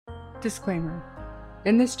Disclaimer.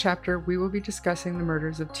 In this chapter, we will be discussing the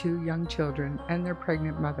murders of 2 young children and their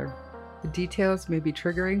pregnant mother. The details may be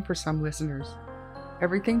triggering for some listeners.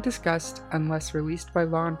 Everything discussed, unless released by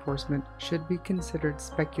law enforcement, should be considered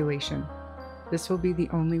speculation. This will be the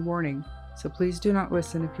only warning, so please do not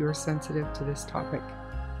listen if you are sensitive to this topic.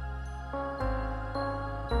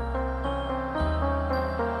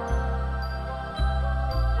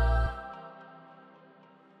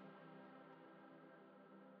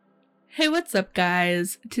 Hey, what's up,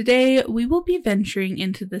 guys? Today, we will be venturing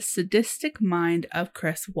into the sadistic mind of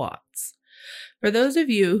Chris Watts. For those of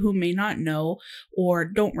you who may not know or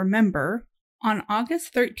don't remember, on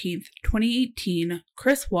August 13th, 2018,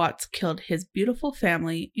 Chris Watts killed his beautiful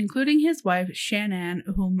family, including his wife, Shanann,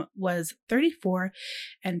 whom was 34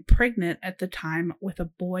 and pregnant at the time with a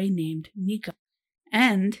boy named Nico,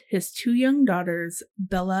 and his 2 young daughters,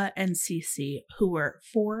 Bella and Cece, who were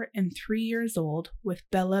 4 and 3 years old, with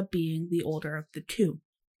Bella being the older of the 2.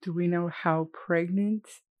 Do we know how pregnant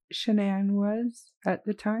Shanann was at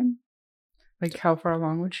the time? Like, how far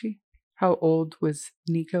along was she? How old was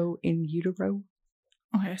Nico in utero?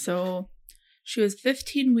 Okay, so she was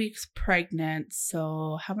 15 weeks pregnant,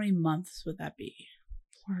 so how many months would that be?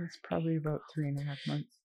 It's probably about 3.5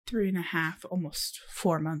 months. 3.5, almost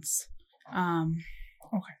 4 months.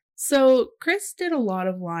 Okay. So Chris did a lot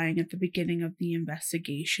of lying at the beginning of the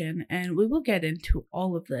investigation, and we will get into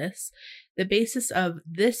all of this. The basis of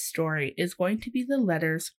this story is going to be the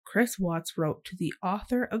letters Chris Watts wrote to the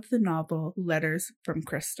author of the novel Letters from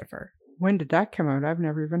Christopher. When did that come out? I've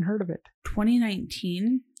never even heard of it.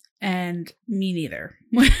 2019, and me neither,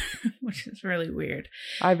 which is really weird.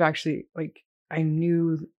 I've actually, I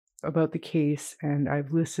knew about the case and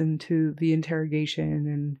I've listened to the interrogation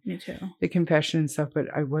and Me too. The confession and stuff, but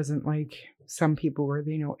I wasn't like some people where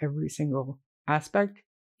they know every single aspect.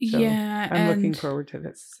 So yeah, I'm looking forward to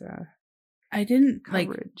this I didn't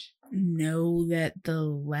coverage. Know that the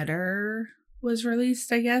letter was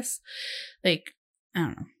released, I guess. I don't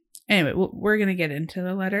know. Anyway, we're going to get into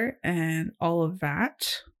the letter and all of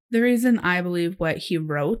that. The reason I believe what he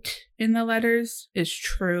wrote in the letters is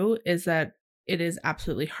true is that it is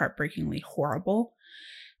absolutely heartbreakingly horrible.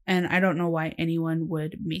 And I don't know why anyone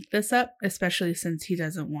would make this up, especially since he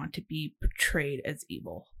doesn't want to be portrayed as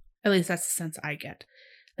evil. At least that's the sense I get.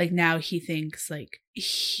 Now he thinks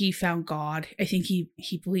he found God. I think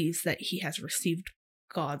he believes that he has received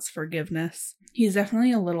God's forgiveness. He's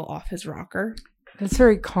definitely a little off his rocker. That's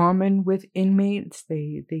very common with inmates.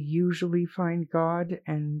 They usually find God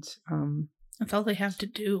and that's all they have to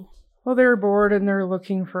do. Well, they're bored and they're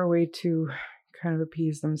looking for a way to kind of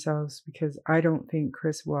appease themselves, because I don't think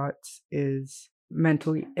Chris Watts is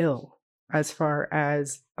mentally ill as far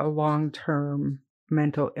as a long-term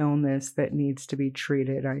mental illness that needs to be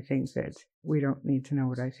treated. I think that we don't need to know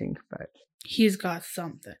what I think, but he's got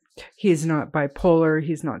something. He's not bipolar.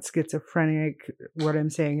 He's not schizophrenic. What I'm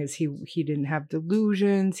saying is he didn't have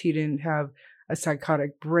delusions. He didn't have a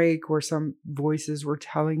psychotic break where some voices were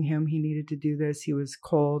telling him he needed to do this. He was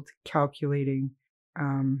cold, calculating.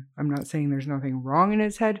 I'm not saying there's nothing wrong in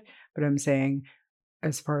his head, but I'm saying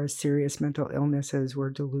as far as serious mental illnesses where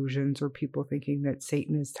delusions or people thinking that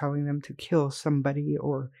Satan is telling them to kill somebody,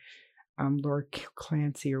 or Laura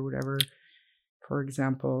Clancy or whatever, for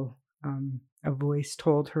example, a voice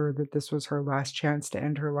told her that this was her last chance to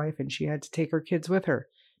end her life and she had to take her kids with her.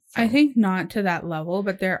 I think not to that level,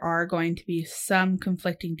 but there are going to be some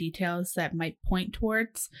conflicting details that might point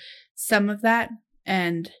towards some of that.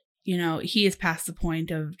 And, he is past the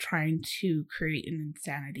point of trying to create an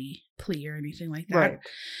insanity plea or anything like that. Right.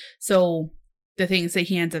 So the things that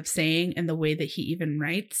he ends up saying and the way that he even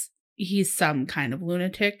writes, he's some kind of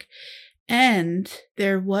lunatic. And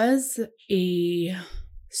there was a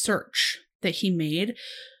search that he made,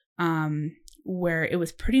 where it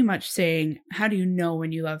was pretty much saying, how do you know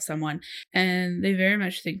when you love someone? And they very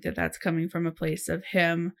much think that that's coming from a place of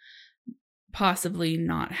him possibly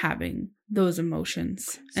not having those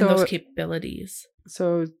emotions and those capabilities.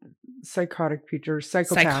 So psychotic features,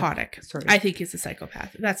 psychopath. Psychotic. Sorry. I think he's a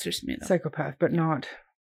psychopath. That's just me, though. Psychopath, but not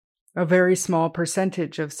a very small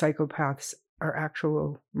percentage of psychopaths are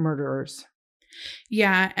actual murderers.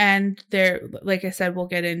 Yeah, and there, like I said, we'll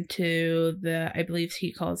get into I believe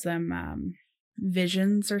he calls them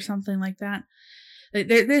visions or something like that.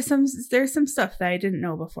 There's some stuff that I didn't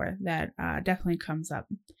know before that definitely comes up.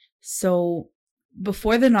 So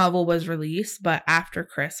before the novel was released, but after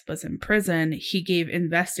Chris was in prison, he gave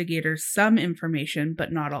investigators some information,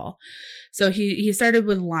 but not all. So he started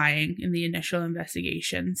with lying in the initial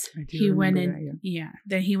investigations. He went in,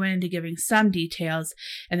 then he went into giving some details,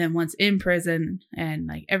 and then once in prison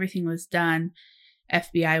and everything was done,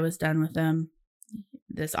 FBI was done with him.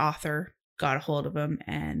 This author got a hold of him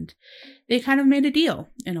and they kind of made a deal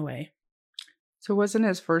in a way. So wasn't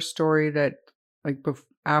his first story that, like,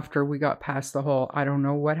 after we got past the whole, I don't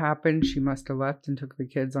know what happened, she must have left and took the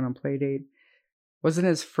kids on a play date. Wasn't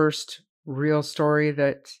his first real story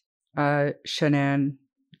that Shanann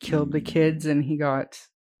killed the kids and he got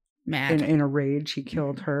mad in a rage? He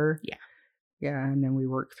killed her. Yeah. Yeah, and then we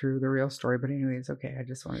worked through the real story. But anyways, okay, I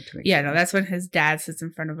just wanted to make no, that's when his dad sits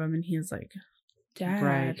in front of him and he's like, Dad,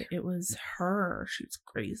 Right. It was her. She's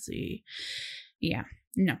crazy. Yeah,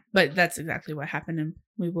 no, but that's exactly what happened, and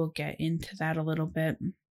we will get into that a little bit.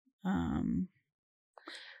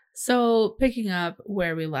 So picking up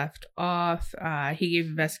where we left off, he gave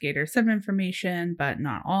investigators some information, but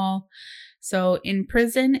not all. So in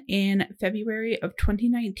prison in February of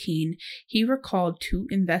 2019, he recalled to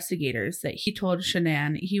investigators that he told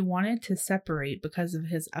Shanann he wanted to separate because of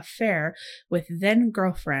his affair with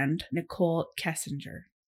then-girlfriend Nicole Kessinger.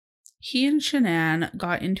 He and Shanann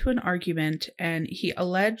got into an argument, and he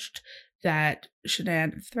alleged that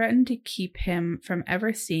Shanann threatened to keep him from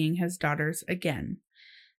ever seeing his daughters again.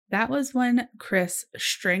 That was when Chris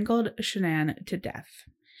strangled Shanann to death.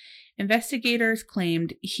 Investigators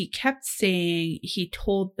claimed he kept saying he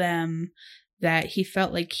told them that he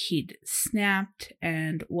felt like he'd snapped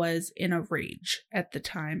and was in a rage at the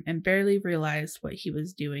time and barely realized what he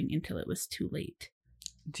was doing until it was too late.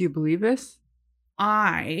 Do you believe this?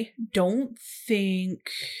 I don't think...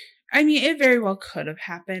 I mean, it very well could have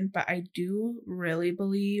happened, but I do really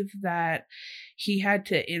believe that he had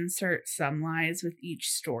to insert some lies with each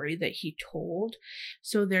story that he told.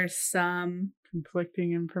 So there's some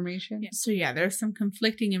conflicting information. So yeah, there's some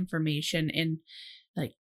conflicting information in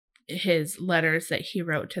like his letters that he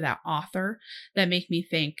wrote to that author that make me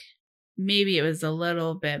think maybe it was a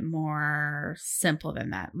little bit more simple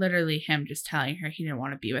than that. Literally him just telling her he didn't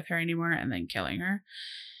want to be with her anymore and then killing her.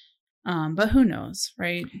 But who knows,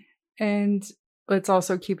 right? And let's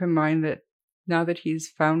also keep in mind that now that he's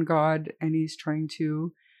found God and he's trying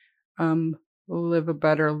to live a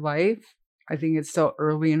better life, I think it's still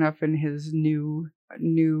early enough in his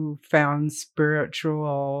newfound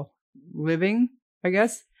spiritual living, I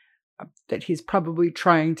guess, that he's probably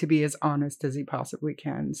trying to be as honest as he possibly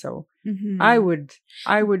can. So I would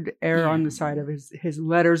err on the side of his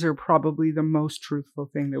letters are probably the most truthful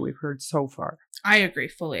thing that we've heard so far. I agree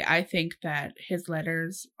fully. I think that his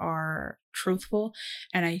letters are truthful,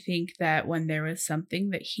 and I think that when there was something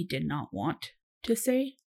that he did not want to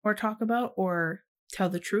say or talk about or tell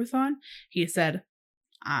the truth on, he said,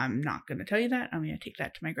 I'm not going to tell you that. I'm going to take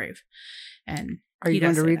that to my grave. And are you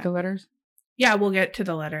going to read the letters? Yeah, we'll get to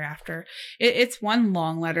the letter after. It's one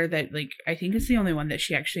long letter that, like, I think it's the only one that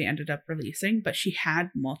she actually ended up releasing, but she had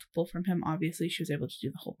multiple from him. Obviously, she was able to do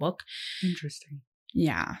the whole book. Interesting.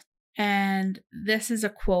 Yeah. And this is a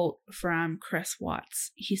quote from Chris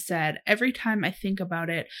Watts. He said, every time I think about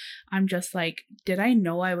it, I'm just like, did I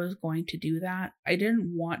know I was going to do that? I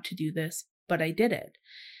didn't want to do this, but I did it.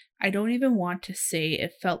 I don't even want to say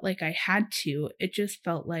it felt like I had to. It just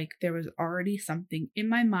felt like there was already something in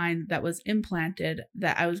my mind that was implanted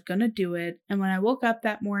that I was going to do it. And when I woke up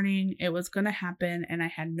that morning, it was going to happen and I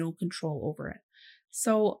had no control over it.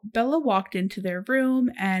 So Bella walked into their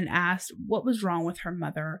room and asked what was wrong with her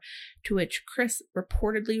mother, to which Chris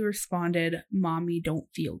reportedly responded, Mommy don't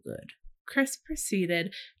feel good. Chris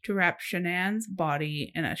proceeded to wrap Shanann's body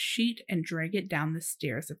in a sheet and drag it down the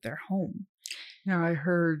stairs of their home. Now I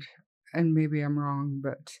heard, and maybe I'm wrong,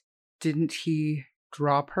 but didn't he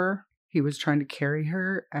drop her? He was trying to carry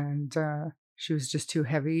her and she was just too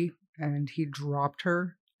heavy and he dropped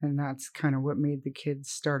her, and that's kind of what made the kids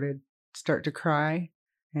start to cry,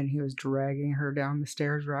 and he was dragging her down the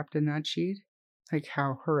stairs wrapped in that sheet. Like,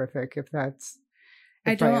 how horrific if I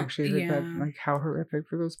actually heard that, like, how horrific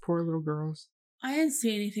for those poor little girls. I didn't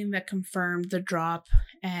see anything that confirmed the drop,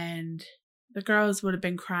 and the girls would have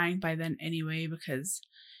been crying by then anyway, because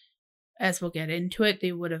as we'll get into it,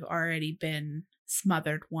 they would have already been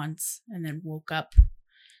smothered once and then woke up.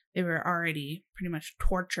 They were already pretty much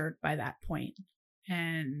tortured by that point.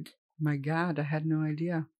 And my God, I had no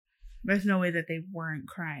idea. There's no way that they weren't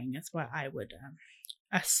crying, is what I would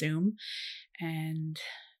assume. And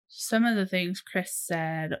some of the things Chris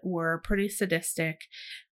said were pretty sadistic.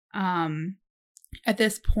 At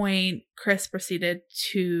this point, Chris proceeded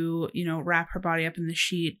to, wrap her body up in the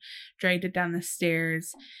sheet, dragged it down the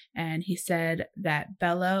stairs, and he said that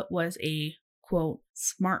Bella was a, quote,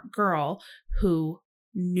 smart girl who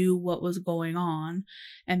knew what was going on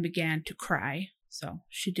and began to cry. So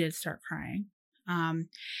she did start crying.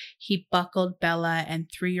 He buckled Bella and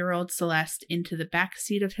 3-year-old Celeste into the back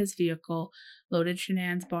seat of his vehicle, loaded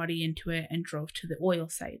Shanann's body into it, and drove to the oil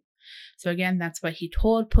site. So again, that's what he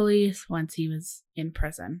told police once he was in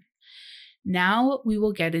prison. Now we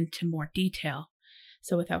will get into more detail.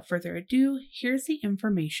 So without further ado, here's the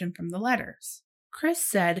information from the letters. Chris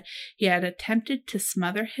said he had attempted to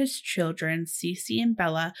smother his children, Cece and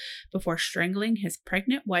Bella, before strangling his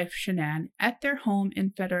pregnant wife, Shanann, at their home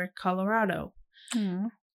in Frederick, Colorado. I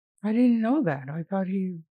didn't know that. I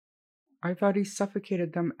thought he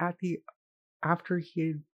suffocated them after he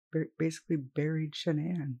had basically buried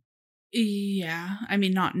Shanann. Yeah, I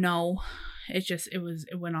mean,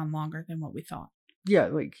 it went on longer than what we thought. Yeah,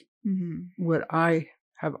 like what I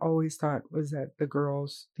have always thought was that the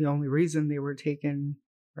girls, the only reason they were taken,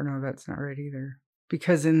 or no, that's not right either.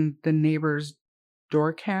 Because in the neighbor's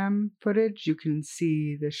door cam footage, you can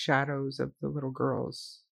see the shadows of the little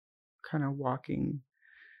girls kind of walking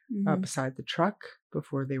beside the truck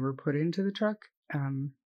before they were put into the truck.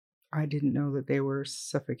 I didn't know that they were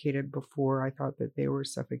suffocated before. I thought that they were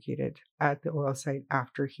suffocated at the oil site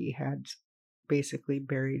after he had basically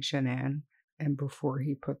buried Shanann and before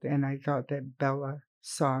he and I thought that Bella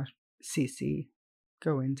saw Cece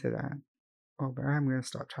go into that. Oh, but I'm going to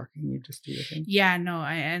stop talking. You just do your thing. Yeah, no,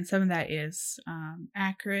 and some of that is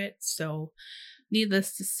accurate. So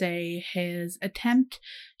needless to say, his attempt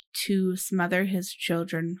to smother his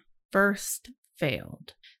children first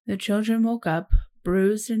failed. The children woke up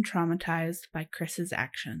bruised and traumatized by Chris's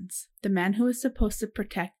actions. The man who was supposed to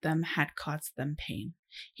protect them had caused them pain.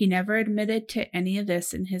 He never admitted to any of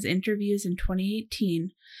this in his interviews in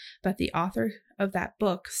 2018, but the author of that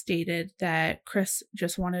book stated that Chris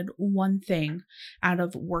just wanted one thing out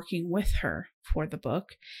of working with her for the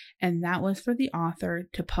book, and that was for the author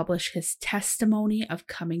to publish his testimony of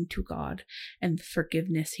coming to God and the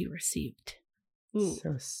forgiveness he received. Ooh.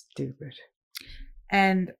 So stupid.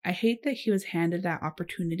 And I hate that he was handed that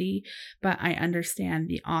opportunity, but I understand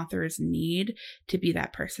the author's need to be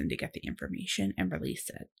that person to get the information and release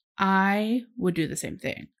it. I would do the same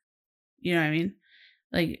thing. You know what I mean?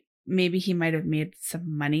 Like, maybe he might have made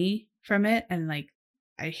some money from it, and like,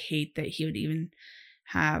 I hate that he would even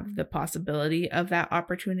have the possibility of that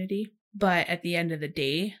opportunity. But at the end of the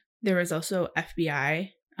day, there was also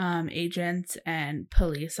FBI agents and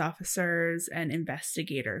police officers and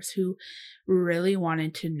investigators who really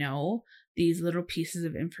wanted to know these little pieces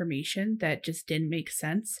of information that just didn't make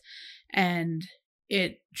sense. And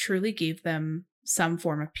it truly gave them some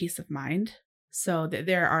form of peace of mind. So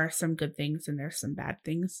there are some good things and there's some bad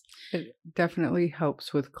things. It definitely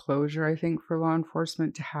helps with closure, I think, for law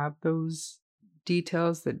enforcement to have those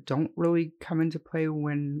details that don't really come into play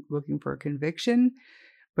when looking for a conviction.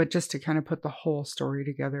 But just to kind of put the whole story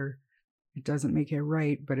together, it doesn't make it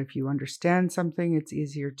right. But if you understand something, it's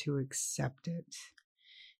easier to accept it.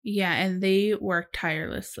 Yeah, and they worked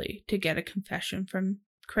tirelessly to get a confession from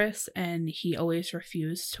Chris, and he always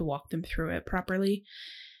refused to walk them through it properly.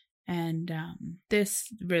 And this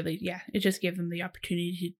really, it just gave them the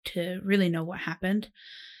opportunity to really know what happened.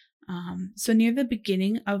 So near the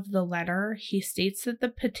beginning of the letter, he states that the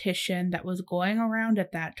petition that was going around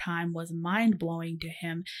at that time was mind-blowing to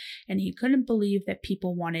him, and he couldn't believe that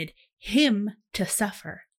people wanted him to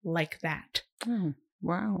suffer like that. Oh,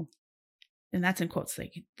 wow. And that's in quotes,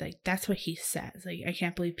 like that's what he says. Like, I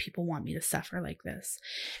can't believe people want me to suffer like this.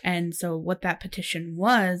 And so what that petition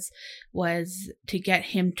was to get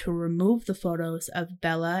him to remove the photos of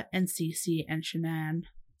Bella and Cece and Shanann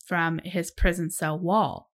from his prison cell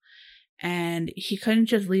wall. And he couldn't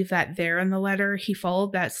just leave that there in the letter. He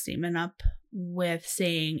followed that statement up with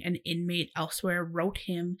saying an inmate elsewhere wrote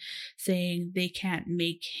him saying they can't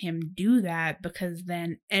make him do that because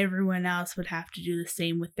then everyone else would have to do the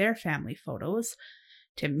same with their family photos.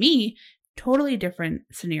 To me, totally different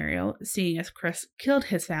scenario, seeing as Chris killed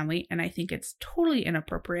his family, and I think it's totally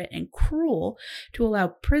inappropriate and cruel to allow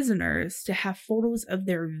prisoners to have photos of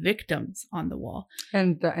their victims on the wall.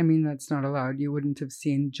 And that's not allowed. You wouldn't have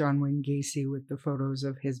seen John Wayne Gacy with the photos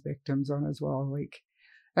of his victims on his wall. Like,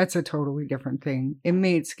 that's a totally different thing.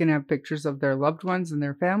 Inmates can have pictures of their loved ones and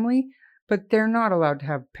their family, but they're not allowed to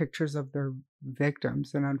have pictures of their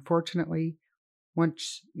victims. And unfortunately,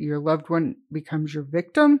 once your loved one becomes your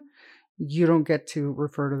victim, you don't get to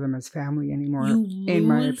refer to them as family anymore, in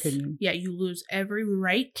my opinion. Yeah, you lose every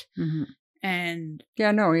right. Mm-hmm. And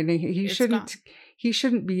he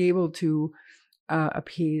shouldn't be able to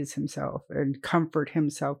appease himself and comfort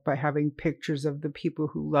himself by having pictures of the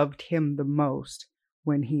people who loved him the most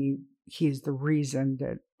when he's the reason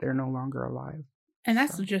that they're no longer alive. And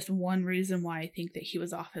that's just one reason why I think that he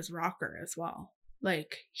was off his rocker as well.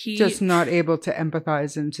 Like he just not able to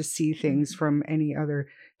empathize and to see things from any other.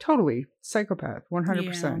 Totally psychopath,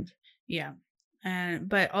 100%. Yeah.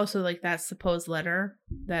 But also like that supposed letter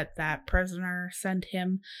that prisoner sent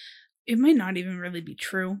him, it might not even really be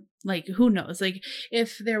true. Like, who knows? Like,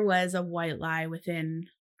 if there was a white lie within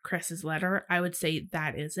Chris's letter, I would say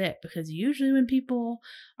that is it. Because usually when people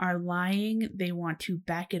are lying, they want to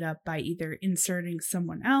back it up by either inserting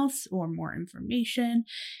someone else or more information.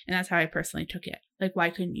 And that's how I personally took it. Like, why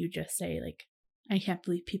couldn't you just say, like, I can't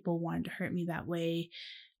believe people wanted to hurt me that way.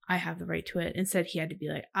 I have the right to it. Instead, he had to be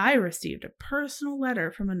like, I received a personal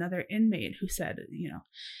letter from another inmate who said, and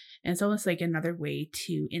it's almost like another way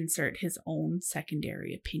to insert his own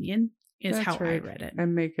secondary opinion is That's how right. I read it.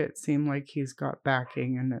 And make it seem like he's got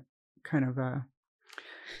backing and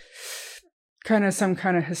some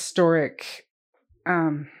kind of historic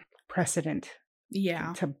precedent.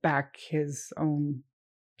 Yeah. To back his own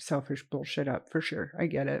selfish bullshit up, for sure. I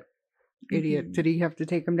get it. Idiot. Mm-hmm. Did he have to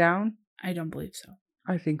take him down? I don't believe so.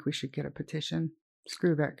 I think we should get a petition.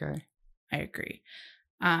 Screw that guy. I agree.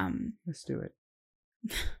 Let's do it.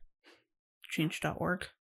 Change.org.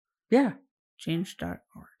 Yeah. Change.org.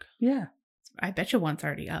 Yeah. I bet you one's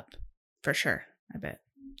already up. For sure. I bet.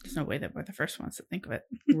 There's no way that we're the first ones to think of it.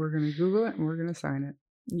 We're going to Google it and we're going to sign it.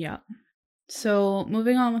 Yeah. So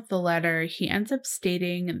moving on with the letter, he ends up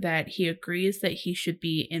stating that he agrees that he should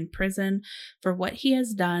be in prison for what he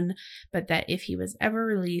has done, but that if he was ever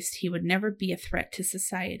released, he would never be a threat to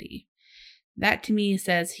society. That to me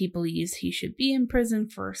says he believes he should be in prison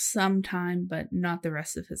for some time, but not the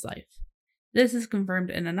rest of his life. This is confirmed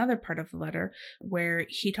in another part of the letter where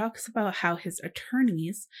he talks about how his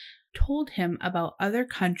attorneys told him about other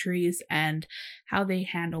countries and how they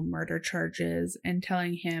handle murder charges, and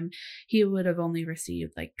telling him he would have only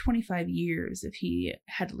received like 25 years if he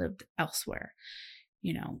had lived elsewhere.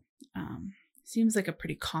 Seems like a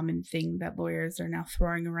pretty common thing that lawyers are now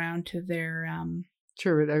throwing around to their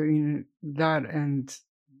Sure, but I mean that, and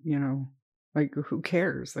like, who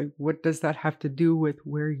cares? Like, what does that have to do with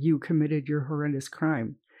where you committed your horrendous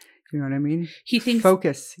crime? You know what I mean? He thinks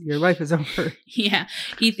focus. Your life is over. Yeah,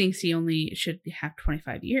 he thinks he only should have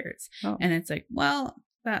 25 years, and it's like, well,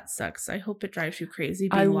 that sucks. I hope it drives you crazy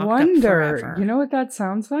being locked up forever. You know what that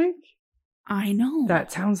sounds like? I know.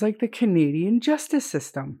 That sounds like the Canadian justice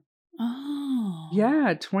system. Oh,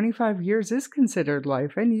 yeah, 25 years is considered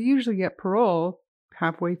life, and you usually get parole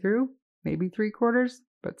halfway through, maybe 3/4,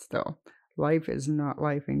 but still, life is not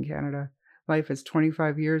life in Canada. Life is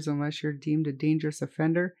 25 years unless you're deemed a dangerous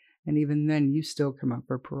offender. And even then, you still come up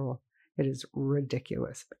for parole. It is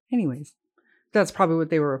ridiculous. But anyways, that's probably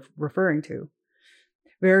what they were referring to.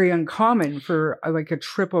 Very uncommon for like a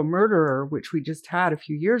triple murderer, which we just had a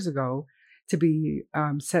few years ago, to be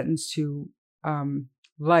sentenced to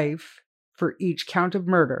life for each count of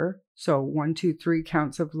murder. So 1, 2, 3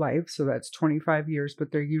 counts of life. So that's 25 years,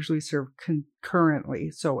 but they're usually served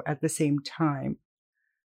concurrently. So at the same time.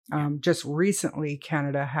 Just recently,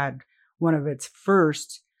 Canada had one of its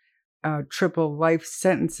first triple life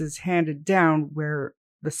sentences handed down where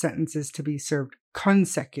the sentence is to be served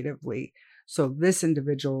consecutively. So this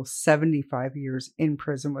individual, 75 years in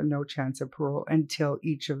prison with no chance of parole until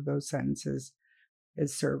each of those sentences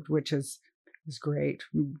is served, which is great.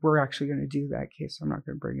 We're actually going to do that case, so I'm not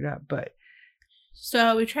going to bring it up. But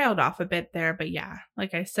so we trailed off a bit there, but yeah,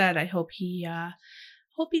 like I said, I hope he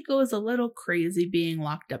goes a little crazy being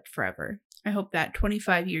locked up forever. I hope that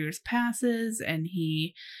 25 years passes and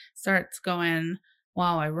he starts going,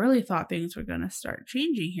 wow, I really thought things were going to start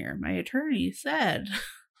changing here. My attorney said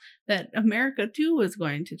that America too was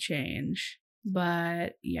going to change.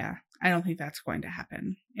 But yeah, I don't think that's going to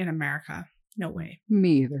happen in America. No way.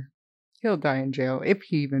 Me either. He'll die in jail if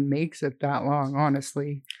he even makes it that long,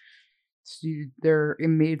 honestly. There are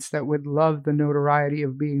inmates that would love the notoriety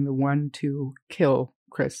of being the one to kill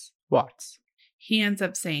Chris Watts. He ends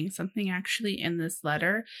up saying something actually in this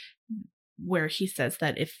letter where he says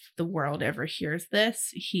that if the world ever hears this,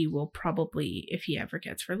 he will probably, if he ever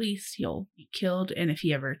gets released, he'll be killed. And if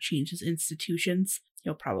he ever changes institutions,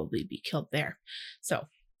 he'll probably be killed there. So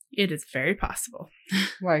it is very possible.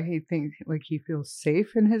 Why, he thinks like he feels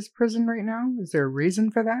safe in his prison right now? Is there a reason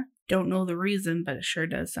for that? Don't know the reason, but it sure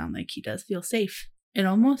does sound like he does feel safe. It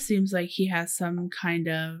almost seems like he has some kind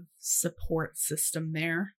of support system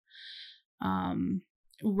there.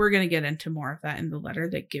 We're going to get into more of that in the letter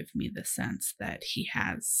that give me the sense that he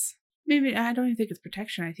has, maybe, I don't even think it's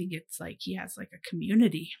protection. I think it's like he has like a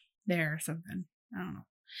community there or something. I don't know.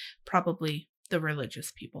 Probably the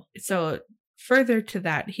religious people. So further to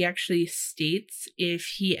that, he actually states if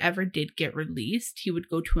he ever did get released, he would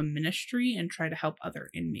go to a ministry and try to help other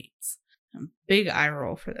inmates. Big eye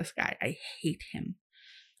roll for this guy. I hate him.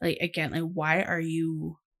 Like, again, like, why are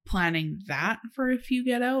you planning that for if you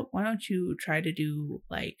get out? Why don't you try to do,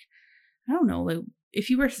 like, I don't know, like, if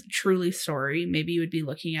you were truly sorry, maybe you would be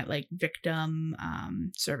looking at like victim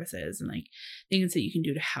services and like things that you can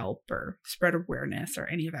do to help or spread awareness or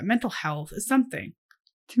any of that. Mental health is something.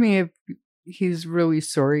 To me, if he's really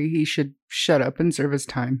sorry, he should shut up and serve his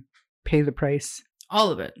time. Pay the price. All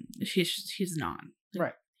of it. He's not. Like,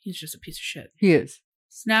 right. He's just a piece of shit. He is.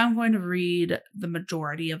 So now I'm going to read the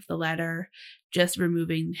majority of the letter, just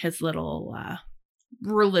removing his little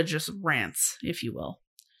religious rants, if you will.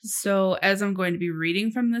 So as I'm going to be reading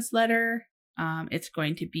from this letter, it's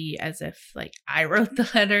going to be as if like I wrote the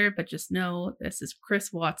letter, but just know this is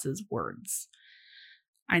Chris Watts's words.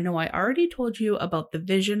 I know I already told you about the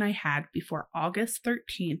vision I had before August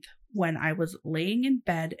 13th when I was laying in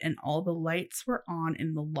bed and all the lights were on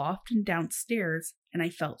in the loft and downstairs and I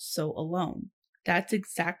felt so alone. That's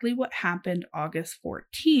exactly what happened August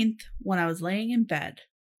 14th when I was laying in bed.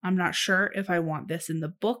 I'm not sure if I want this in the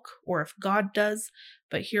book or if God does,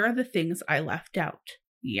 but here are the things I left out.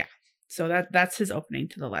 Yeah, so that's his opening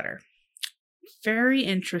to the letter. Very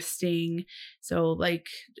interesting. So like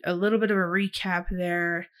a little bit of a recap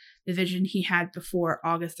there. The vision he had before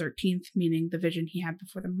August 13th, meaning the vision he had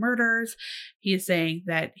before the murders. He is saying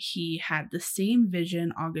that he had the same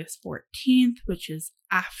vision August 14th, which is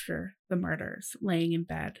after the murders, laying in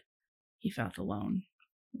bed. He felt alone.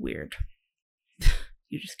 Weird.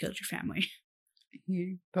 You just killed your family.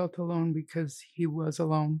 He felt alone because he was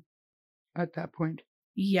alone at that point.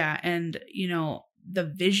 Yeah, and, you know, the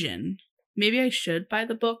vision. Maybe I should buy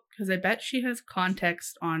the book because I bet she has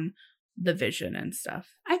context on the vision and stuff.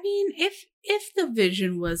 I mean, if the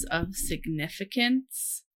vision was of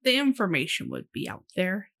significance, the information would be out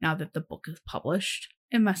there now that the book is published.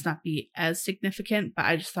 It must not be as significant, but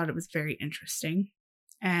I just thought it was very interesting.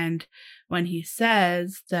 And when he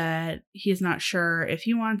says that he's not sure if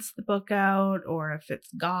he wants the book out or if it's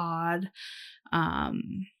God,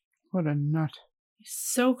 what a nut.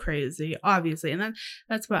 So crazy, obviously. And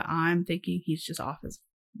that's what I'm thinking. He's just off his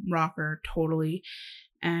rocker totally.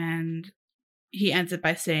 And he ends it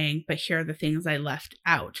by saying, but here are the things I left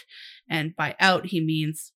out. And by out, he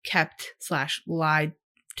means kept/lied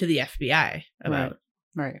to the FBI about.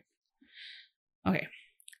 Right. Okay.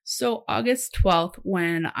 So August 12th,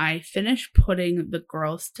 when I finished putting the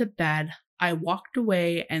girls to bed, I walked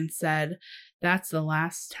away and said, that's the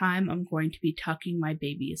last time I'm going to be tucking my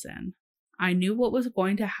babies in. I knew what was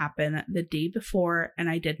going to happen the day before, and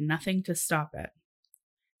I did nothing to stop it.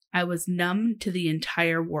 I was numb to the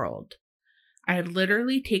entire world. I had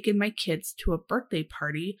literally taken my kids to a birthday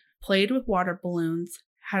party, played with water balloons,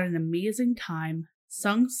 had an amazing time,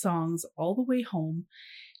 sung songs all the way home,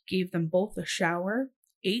 gave them both a shower,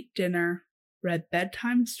 ate dinner, read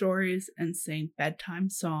bedtime stories, and sang bedtime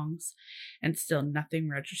songs, and still nothing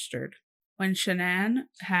registered. When Shanann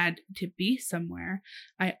had to be somewhere,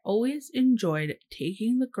 I always enjoyed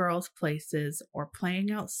taking the girls places or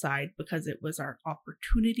playing outside because it was our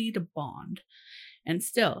opportunity to bond. And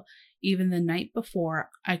still, even the night before,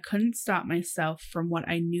 I couldn't stop myself from what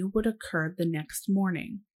I knew would occur the next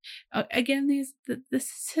morning. Again, this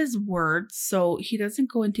is his words, so he doesn't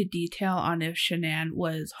go into detail on if Shanann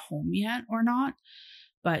was home yet or not.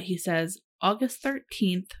 But he says, August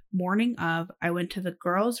 13th, morning of, I went to the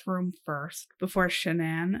girls' room first. Before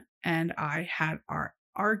Shanann and I had our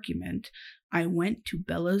argument, I went to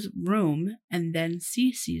Bella's room and then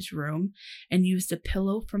Cece's room and used a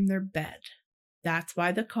pillow from their bed. That's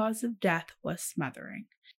why the cause of death was smothering.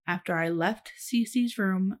 After I left Cece's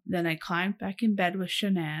room, then I climbed back in bed with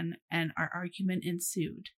Shanann and our argument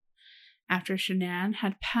ensued. After Shanann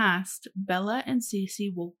had passed, Bella and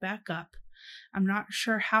Cece woke back up. I'm not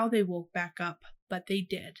sure how they woke back up, but they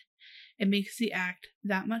did. It makes the act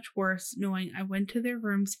that much worse knowing I went to their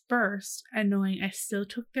rooms first and knowing I still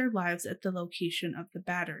took their lives at the location of the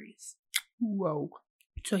batteries. Whoa.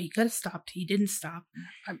 So he could have stopped. He didn't stop.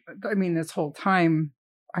 I mean, this whole time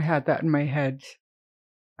I had that in my head,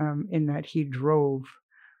 in that he drove,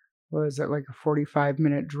 was it like a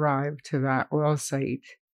 45-minute drive to that oil site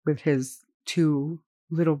with his 2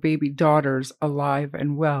 little baby daughters alive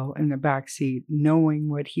and well in the back seat, knowing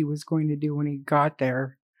what he was going to do when he got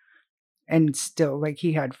there. And still, like,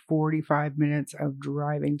 he had 45 minutes of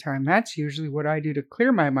driving time. That's usually what I do to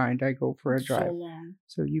clear my mind. I go for a drive. So long.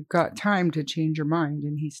 So you've got time to change your mind,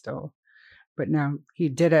 and he still. But now he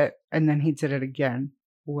did it, and then he did it again.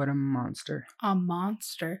 What a monster. A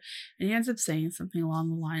monster. And he ends up saying something along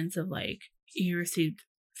the lines of, like, he received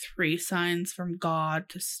 3 signs from God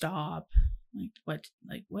to stop. What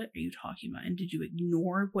are you talking about? And did you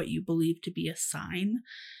ignore what you believe to be a sign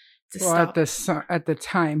to Well, stop? at the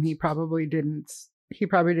time, he probably didn't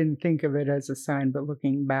think of it as a sign, but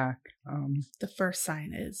looking back, The first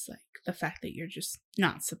sign is like the fact that you're just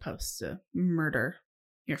not supposed to murder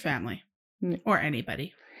your family or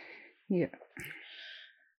anybody. Yeah.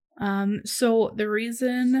 So the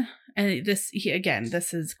reason, and this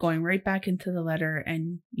is going right back into the letter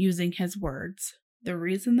and using his words. The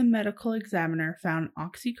reason the medical examiner found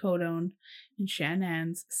oxycodone in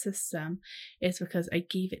Shannon's system is because I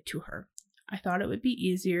gave it to her. I thought it would be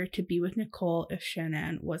easier to be with Nicole if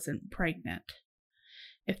Shannon wasn't pregnant.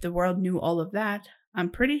 If the world knew all of that,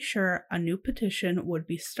 I'm pretty sure a new petition would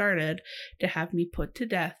be started to have me put to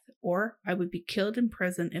death, or I would be killed in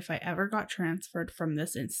prison if I ever got transferred from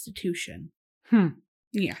this institution.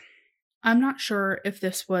 Yeah. I'm not sure if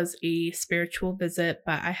this was a spiritual visit,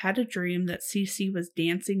 but I had a dream that Cece was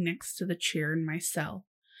dancing next to the chair in my cell.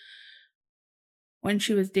 When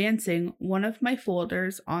she was dancing, one of my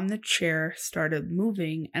folders on the chair started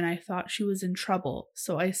moving, and I thought she was in trouble,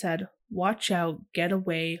 so I said, "Watch out, get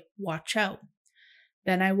away, watch out."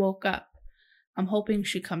 Then I woke up. I'm hoping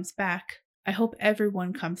she comes back. I hope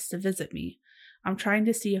everyone comes to visit me. I'm trying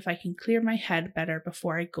to see if I can clear my head better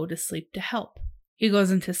before I go to sleep to help. He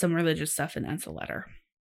goes into some religious stuff and ends the letter.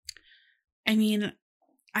 I mean,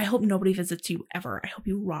 I hope nobody visits you ever. I hope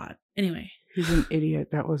you rot. Anyway. He's an idiot.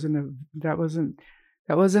 That wasn't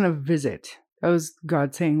a visit. That was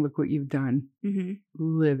God saying, look what you've done. Mm-hmm.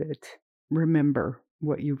 Live it. Remember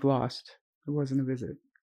what you've lost. It wasn't a visit.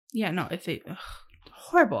 Yeah, no,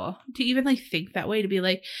 horrible to even think that way, to be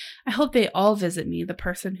like, I hope they all visit me, the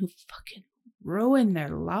person who fucking ruined their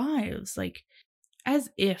lives. As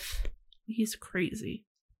if. He's crazy.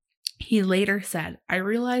 He later said, I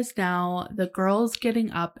realize now the girls getting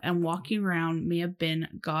up and walking around may have been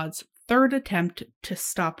God's third attempt to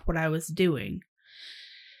stop what I was doing.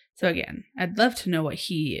 So again, I'd love to know what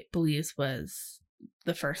he believes was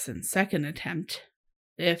the first and second attempt.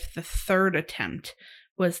 If the third attempt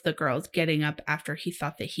was the girls getting up after he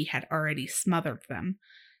thought that he had already smothered them.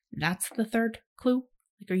 That's the third clue?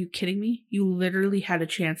 Are you kidding me? You literally had a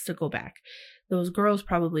chance to go back. Those girls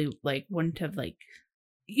probably wouldn't have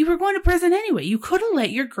you were going to prison anyway. You could have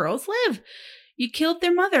let your girls live. You killed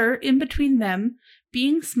their mother in between them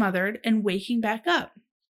being smothered and waking back up.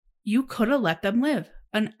 You could have let them live.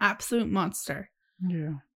 An absolute monster.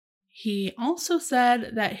 Yeah. He also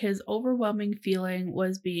said that his overwhelming feeling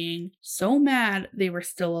was being so mad they were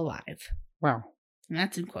still alive. Wow. And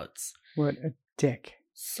that's in quotes. What a dick.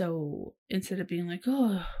 So instead of being like,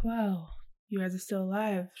 oh, wow, you guys are still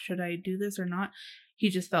alive, should I do this or not? He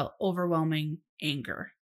just felt overwhelming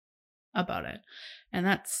anger about it. And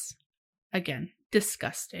that's, again,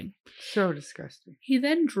 disgusting. So disgusting. He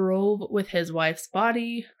then drove with his wife's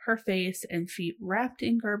body, her face, and feet wrapped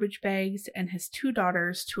in garbage bags and his 2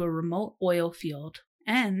 daughters to a remote oil field.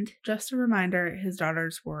 And, just a reminder, his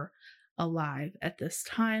daughters were alive at this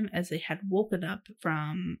time as they had woken up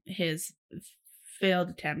from his failed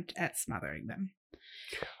attempt at smothering them.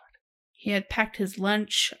 God. He had packed his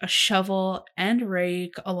lunch, a shovel, and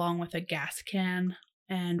rake, along with a gas can.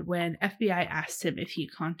 And when FBI asked him if he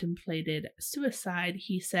contemplated suicide,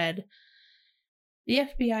 he said, the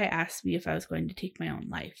FBI asked me if I was going to take my own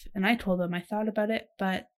life. And I told them I thought about it,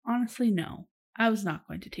 but honestly, no. I was not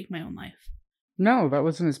going to take my own life. No, that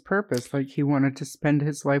wasn't his purpose. He wanted to spend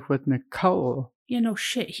his life with Nicole. Yeah, no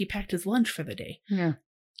shit. He packed his lunch for the day. Yeah.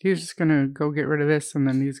 He was just going to go get rid of this and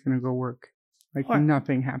then he's going to go work.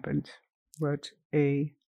 Nothing happened. What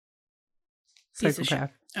a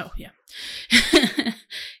psychopath. Oh, yeah.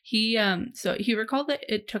 He recalled that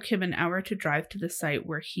it took him an hour to drive to the site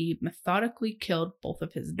where he methodically killed both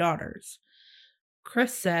of his daughters.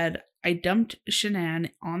 Chris said, I dumped Shanann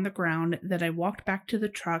on the ground, then I walked back to the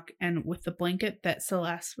truck, and with the blanket that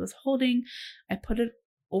Celeste was holding, I put it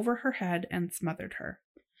over her head and smothered her.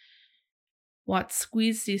 Watts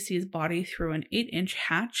squeezed Cece's body through an 8-inch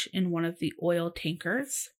hatch in one of the oil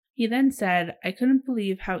tankers. He then said, I couldn't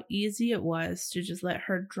believe how easy it was to just let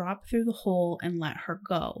her drop through the hole and let her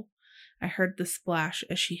go. I heard the splash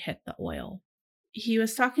as she hit the oil. He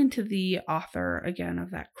was talking to the author again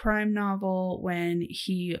of that crime novel when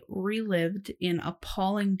he relived in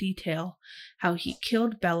appalling detail how he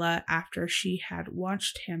killed Bella after she had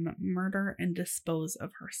watched him murder and dispose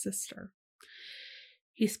of her sister.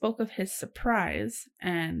 He spoke of his surprise,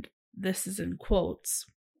 and this is in quotes,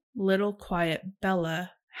 little quiet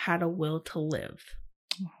Bella had a will to live.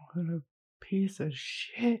 Oh, what a piece of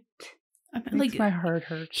shit. I mean, Makes my heart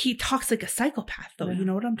hurt. He talks like a psychopath, though. Yeah. You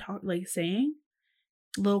know what I'm saying?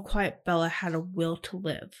 little quiet Bella had a will to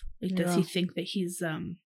live. Like, does he think that he's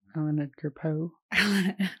Alan Edgar Poe?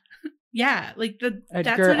 Yeah, like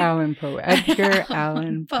Edgar Allan Poe. Edgar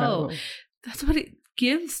Allan Poe. That's what it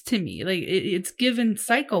gives to me. Like, it's given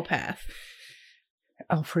psychopath.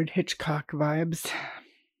 Alfred Hitchcock vibes.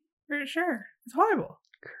 For sure. It's horrible.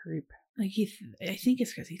 Creep. Like, I think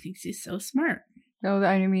it's because he thinks he's so smart. No,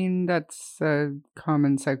 I mean, that's a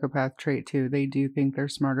common psychopath trait, too. They do think they're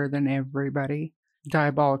smarter than everybody.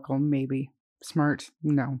 Diabolical, maybe. Smart,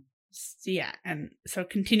 no. Yeah, and so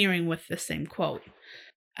continuing with the same quote.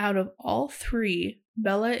 Out of all three,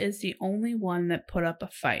 Bella is the only one that put up a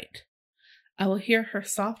fight. I will hear her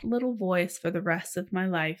soft little voice for the rest of my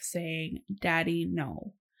life saying, Daddy,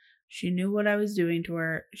 no. She knew what I was doing to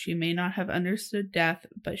her. She may not have understood death,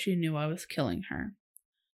 but she knew I was killing her.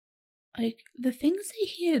 Like, the things that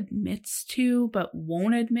he admits to but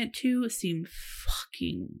won't admit to seem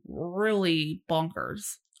fucking really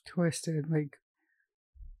bonkers. Twisted, like,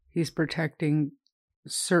 he's protecting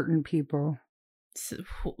certain people. So,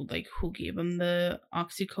 who gave him the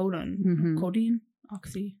oxycodone? Mm-hmm. Codeine?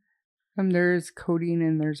 Oxy? There's codeine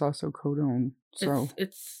and there's also codone. So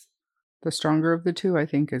it's the stronger of the two, I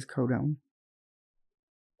think, is codone.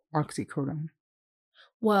 Oxycodone.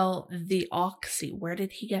 Well, the oxy. Where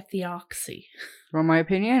did he get the oxy? Well, my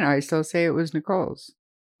opinion, I still say it was Nicole's.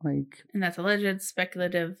 Like, and that's alleged,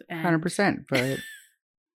 speculative, and 100%. But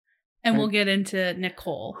and we'll get into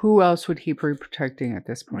Nicole. Who else would he be protecting at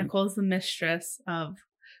this point? Nicole's the mistress of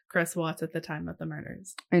Chris Watts at the time of the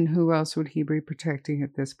murders. And who else would he be protecting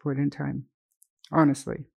at this point in time?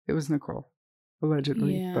 Honestly, it was Nicole,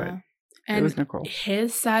 allegedly, but it was Nicole.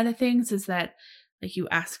 His side of things is that, like, you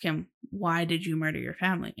ask him, why did you murder your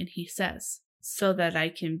family? And he says, so that I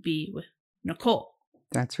can be with Nicole.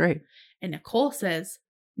 That's right. And Nicole says,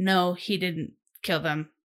 no, he didn't kill them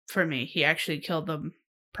for me. He actually killed them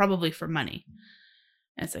probably for money.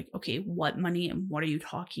 And it's like, okay, what money and what are you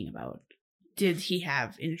talking about? Did he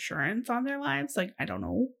have insurance on their lives? Like, I don't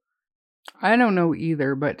know. I don't know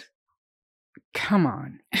either, but come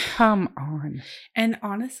on. Come on. And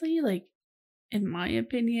honestly, like, in my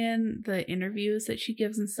opinion, the interviews that she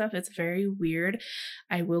gives and stuff, it's very weird.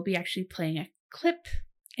 I will be actually playing a clip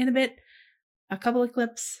in a bit. A couple of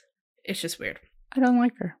clips. It's just weird. I don't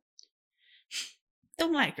like her.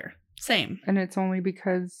 Don't like her. Same. And it's only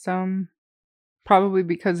because, probably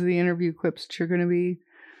because of the interview clips that you're going to be,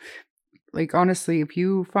 like, honestly, if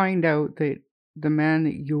you find out that the man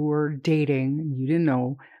that you're dating, you didn't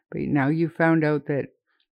know, but now you found out that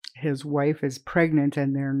his wife is pregnant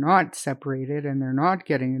and they're not separated and they're not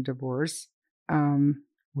getting a divorce, what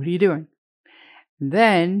are you doing? And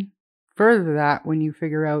then, further that, when you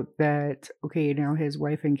figure out that, okay, now his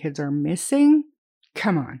wife and kids are missing,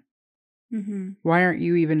 come on. Mm-hmm. Why aren't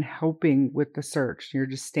you even helping with the search? You're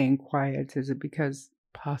just staying quiet. Is it because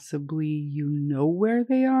possibly you know where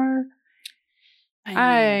they are?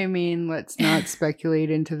 I mean, let's not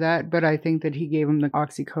speculate into that, but I think that he gave him the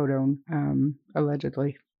oxycodone,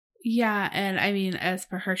 allegedly. Yeah, and I mean, as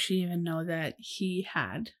per her, she didn't even know that he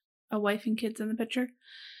had a wife and kids in the picture.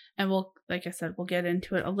 And we'll, like I said, we'll get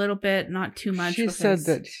into it a little bit, not too much. She said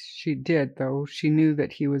that she did, though. She knew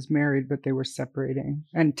that he was married, but they were separating.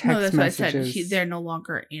 And text messages. What I said. They're no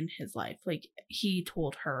longer in his life. Like, he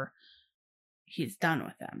told her he's done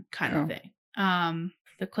with them, kind of thing.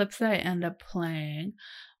 The clips that I end up playing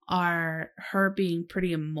are her being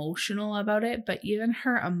pretty emotional about it, but even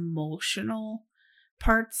her emotional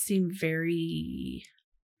parts seem very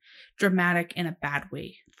dramatic in a bad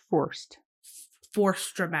way. Forced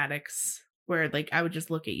dramatics, where, like, I would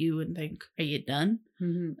just look at you and think, are you done?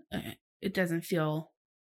 Mm-hmm. It doesn't feel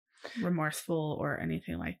remorseful or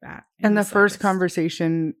anything like that. And the first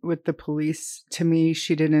conversation with the police, to me,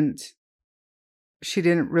 she didn't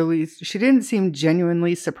seem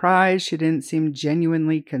genuinely surprised. She didn't seem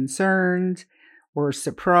genuinely concerned or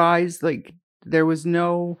surprised. Like, there was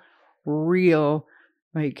no real,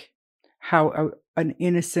 like, how an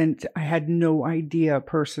innocent, I had no idea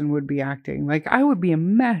person would be acting. Like, I would be a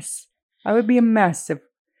mess. I would be a mess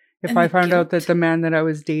if I found out that the man that I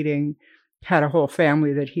was dating had a whole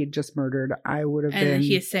family that he'd just murdered. I would have been. And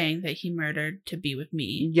he's saying that he murdered to be with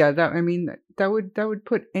me. Yeah, that would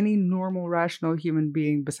put any normal, rational human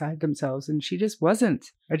being beside themselves, and she just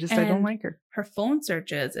wasn't. I don't like her. Her phone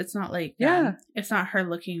searches. It's not like it's not her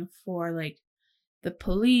looking for, like, the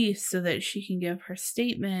police so that she can give her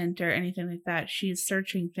statement or anything like that. She's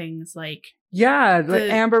searching things like like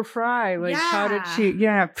Amber Fry. Like, how did she?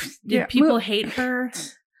 Did people hate her?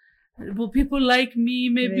 Will people like me?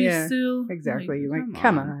 Maybe still. Exactly. Like,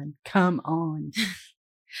 come on.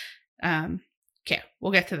 Okay,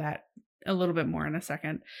 we'll get to that a little bit more in a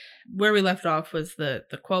second. Where we left off was the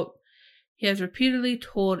quote. He has repeatedly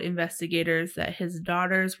told investigators that his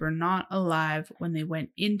daughters were not alive when they went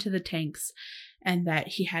into the tanks and that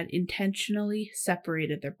he had intentionally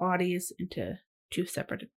separated their bodies into 2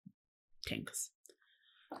 separate tanks.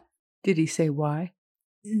 Did he say why?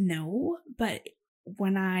 No, but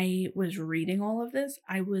when I was reading all of this,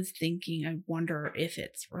 I was thinking, I wonder if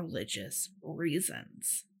it's religious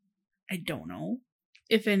reasons. I don't know.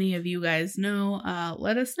 If any of you guys know,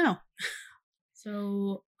 let us know.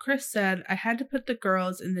 So Chris said, I had to put the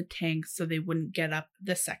girls in the tanks so they wouldn't get up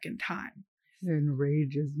the second time. It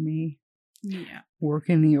enrages me. Yeah. Work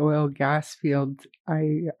in the oil gas field.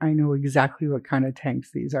 I know exactly what kind of tanks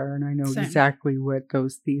these are, and I know Same. exactly what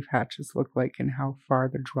those thief hatches look like and how far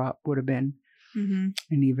the drop would have been. Mm-hmm.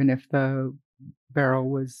 And even if the barrel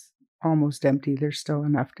was almost empty, there's still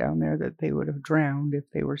enough down there that they would have drowned if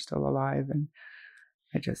they were still alive. And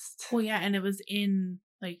I just... Well, yeah, and it was in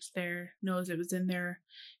like their nose. It was in their...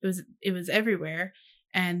 It was everywhere.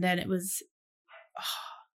 And then it was...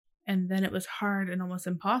 And then it was hard and almost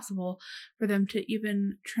impossible for them to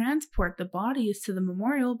even transport the bodies to the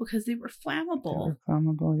memorial because they were flammable. They were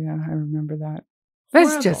flammable, yeah, I remember that.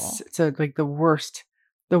 Horrible. That's just like the worst.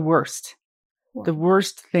 The worst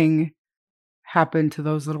thing happened to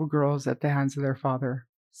those little girls at the hands of their father.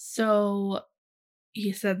 So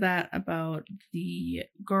he said that about the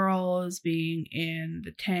girls being in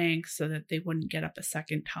the tank so that they wouldn't get up a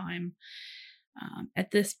second time.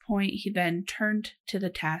 At this point, he then turned to the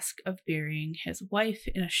task of burying his wife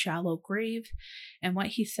in a shallow grave, and what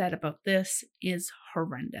he said about this is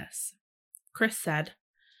horrendous. Chris said,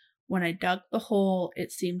 when I dug the hole,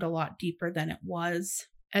 it seemed a lot deeper than it was.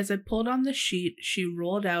 As I pulled on the sheet, she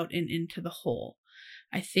rolled out and into the hole.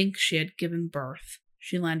 I think she had given birth.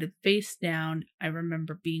 She landed face down. I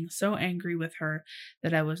remember being so angry with her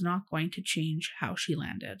that I was not going to change how she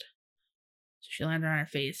landed. So she landed on her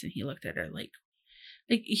face and he looked at her like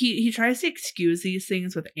he tries to excuse these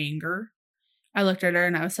things with anger. I looked at her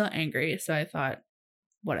and I was so angry, so I thought,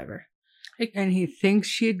 whatever. And he thinks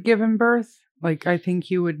she had given birth? Like, I think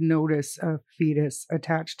you would notice a fetus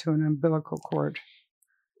attached to an umbilical cord.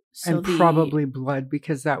 So and probably blood,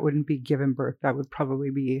 because that wouldn't be given birth. That would probably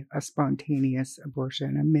be a spontaneous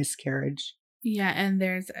abortion, a miscarriage. Yeah, and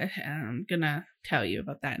I'm going to tell you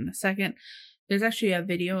about that in a second. There's actually a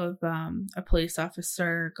video of a police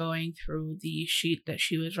officer going through the sheet that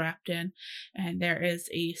she was wrapped in, and there is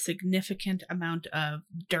a significant amount of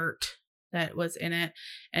dirt that was in it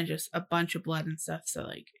and just a bunch of blood and stuff. So,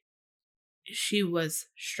 like, she was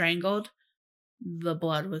strangled. The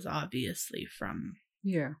blood was obviously from...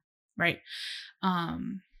 Yeah. Right.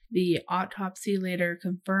 The autopsy later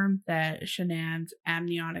confirmed that Shanann's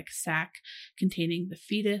amniotic sac containing the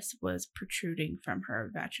fetus was protruding from her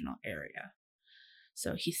vaginal area.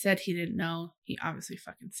 So he said he didn't know. He obviously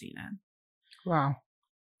fucking seen it. Wow.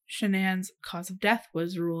 Shanann's cause of death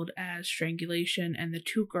was ruled as strangulation, and the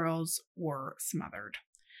 2 girls were smothered.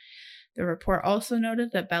 The report also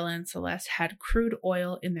noted that Bella and Celeste had crude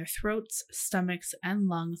oil in their throats, stomachs, and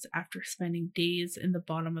lungs after spending days in the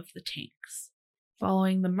bottom of the tanks.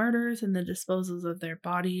 Following the murders and the disposals of their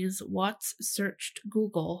bodies, Watts searched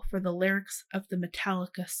Google for the lyrics of the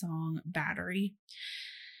Metallica song Battery.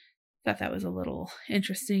 Thought that was a little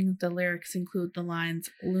interesting. The lyrics include the lines,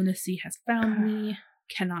 lunacy has found me,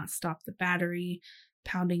 cannot stop the battery,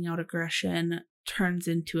 pounding out aggression, turns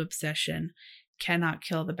into obsession, cannot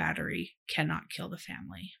kill the battery, cannot kill the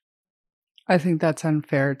family. I think that's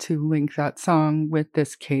unfair to link that song with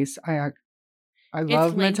this case. I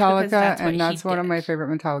love Metallica, and that's one of my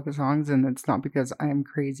favorite Metallica songs, and it's not because I am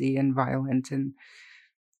crazy and violent, and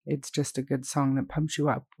it's just a good song that pumps you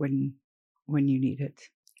up when you need it.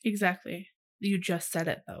 Exactly. You just said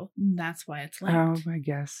it, though. That's why it's linked. Oh, I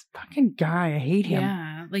guess. Fucking guy. I hate him.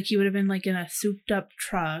 Yeah. Like, he would have been, like, in a souped-up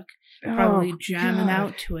truck, probably jamming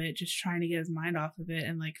out to it, just trying to get his mind off of it,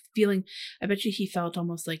 and, like, feeling... I bet you he felt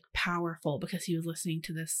almost, like, powerful because he was listening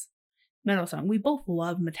to this metal song. We both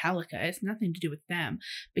love Metallica. It's nothing to do with them.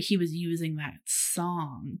 But he was using that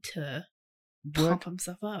song to pump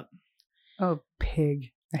himself up. Oh,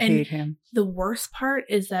 pig. I hate him. The worst part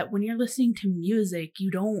is that when you're listening to music, you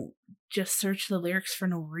don't just search the lyrics for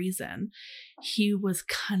no reason. He was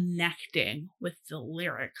connecting with the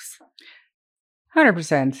lyrics.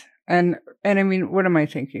 100%. And I mean, what am I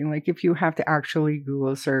thinking? Like, if you have to actually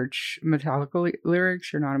Google search Metallica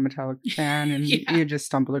lyrics, you're not a Metallica fan, and you just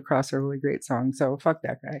stumbled across a really great song. So fuck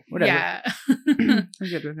that guy. Whatever. Yeah. I'm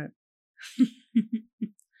good with it.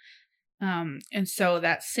 And so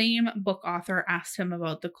that same book author asked him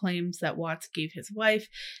about the claims that Watts gave his wife,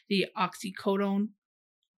 the oxycodone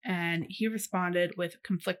And he responded with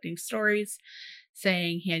conflicting stories,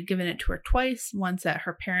 saying he had given it to her twice, once at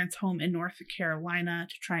her parents' home in North Carolina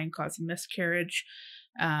to try and cause a miscarriage.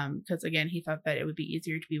 Because again, he thought that it would be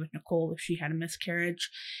easier to be with Nicole if she had a miscarriage.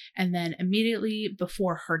 And then immediately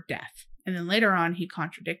before her death. And then later on, he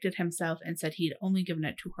contradicted himself and said he'd only given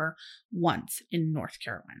it to her once in North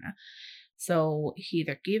Carolina. So he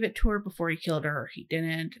either gave it to her before he killed her or he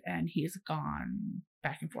didn't. And he's gone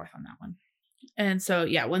back and forth on that one. And so,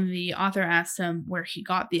 yeah, when the author asked him where he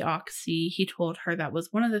got the oxy, he told her that was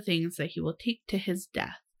one of the things that he will take to his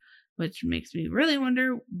death, which makes me really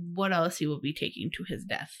wonder what else he will be taking to his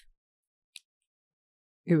death.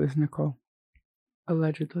 It was Nicole.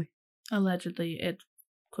 Allegedly. Allegedly, it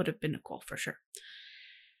could have been Nicole for sure.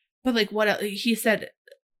 But like what else? He said,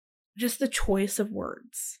 just the choice of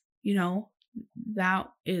words, you know, that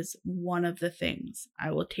is one of the things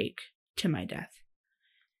I will take to my death.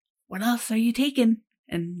 What else are you taking?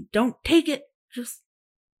 And don't take it. Just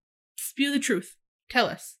spew the truth. Tell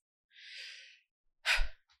us.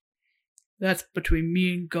 That's between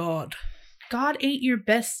me and God. God ain't your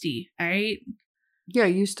bestie, all right? Yeah,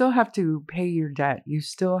 you still have to pay your debt. You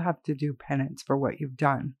still have to do penance for what you've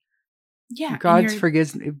done. Yeah. God's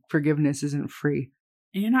forgiveness isn't free.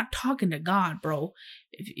 And you're not talking to God, bro.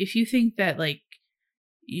 If you think that, like,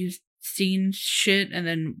 you've seen shit and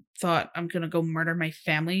then thought, I'm going to go murder my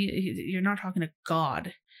family, you're not talking to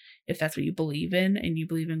God. If that's what you believe in, and you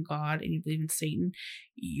believe in God, and you believe in Satan,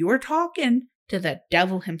 you're talking to the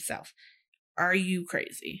devil himself. Are you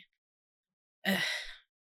crazy? A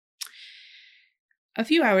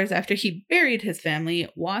few hours after he buried his family,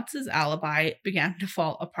 Watts's alibi began to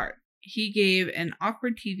fall apart. He gave an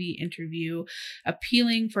awkward TV interview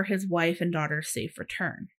appealing for his wife and daughter's safe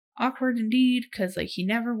return. Awkward indeed, because like he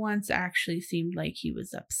never once actually seemed like he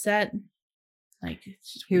was upset. Like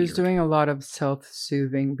he was doing a lot of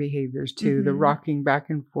self-soothing behaviors too. Mm-hmm. The rocking back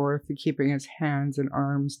and forth, the keeping his hands and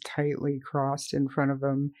arms tightly crossed in front of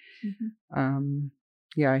him. Mm-hmm.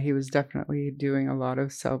 Yeah, he was definitely doing a lot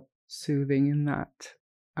of self-soothing in that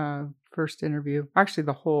first interview.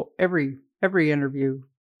 Actually, every interview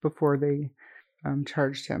before they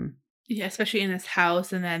charged him. Yeah, especially in his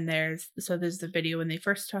house. And then there's the video when they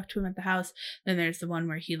first talked to him at the house. Then there's the one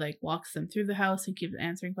where he like walks them through the house and keeps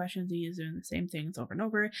answering questions. And he's doing the same things over and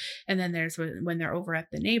over. And then there's when they're over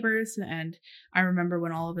at the neighbors. And I remember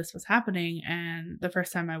when all of this was happening, and the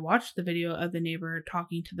first time I watched the video of the neighbor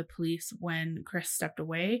talking to the police when Chris stepped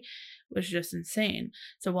away was just insane.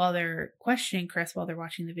 So while they're questioning Chris, while they're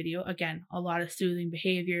watching the video, again, a lot of soothing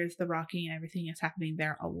behaviors, the rocking and everything is happening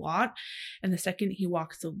there a lot. And the second he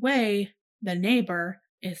walks away, the neighbor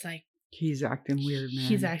is like, he's acting weird, man.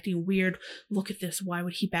 He's acting weird. Look at this. Why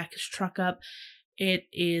would he back his truck up?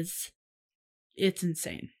 It's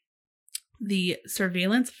insane. The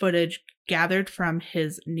surveillance footage gathered from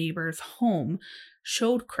his neighbor's home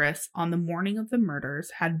showed Chris on the morning of the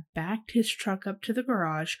murders had backed his truck up to the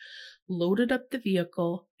garage, loaded up the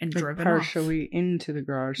vehicle, and driven partially into the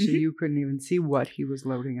garage, so you couldn't even see what he was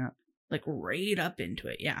loading up. Like right up into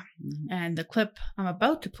it, yeah. Mm-hmm. And the clip I'm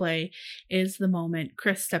about to play is the moment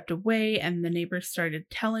Chris stepped away and the neighbors started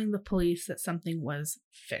telling the police that something was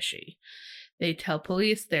fishy. They tell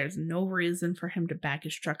police there's no reason for him to back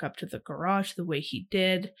his truck up to the garage the way he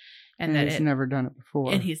did. And that he's never done it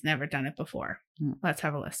before. And he's never done it before. Let's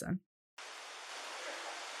have a listen.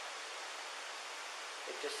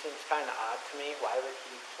 It just seems kind of odd to me. Why would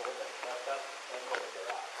he pull the truck up and go to the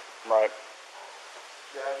garage? Right.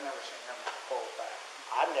 Yeah, I've never seen him pull back.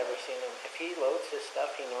 I've never seen him. If he loads his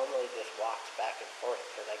stuff, he normally just walks back and forth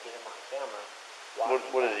because I get him on camera.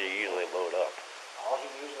 What does he usually load up? All he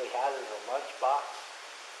usually has is a lunch box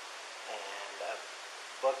and a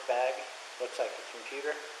book bag, looks like a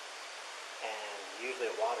computer, and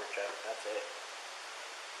usually a water jug. That's it.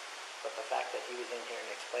 But the fact that he was in here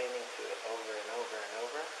and explaining to it over and over and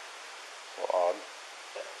over, well, odd.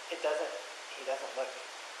 But he doesn't look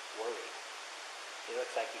worried. He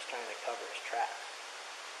looks like he's trying to cover his tracks.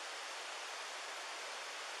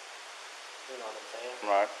 You know what I'm saying?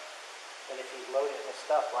 Right. And if he's loading his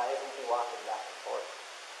stuff, why isn't he walking back and forth?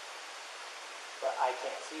 But I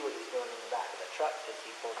can't see what he's doing in the back of the truck because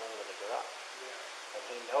he pulled into the garage. Yeah. And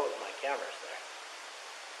he knows my camera's there.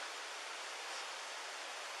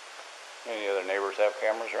 Any other neighbors have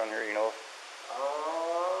cameras around here, you know?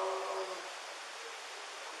 I'm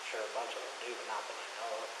sure a bunch of them do, but not that I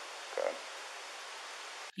know of. Okay.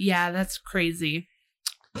 Yeah, that's crazy.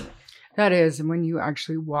 That is, and when you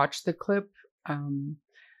actually watch the clip,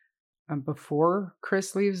 before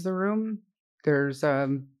Chris leaves the room, there's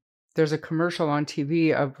a commercial on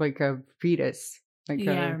TV of like a fetus, Like,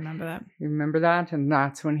 Yeah, I remember that. you remember that? And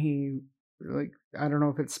that's when he, like, I don't know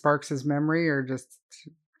if it sparks his memory or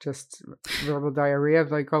just verbal diarrhea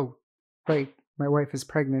of like, oh, right, my wife is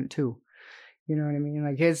pregnant too. You know what I mean?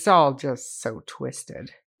 Like, it's all just so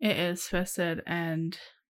twisted. It is twisted, and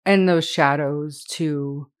those shadows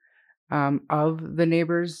too, of the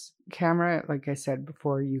neighbor's camera. Like I said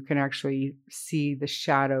before, you can actually see the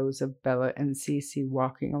shadows of Bella and Cece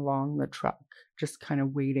walking along the truck, just kind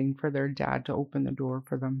of waiting for their dad to open the door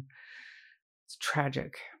for them. It's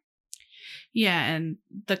tragic. yeah, and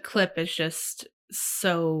the clip is just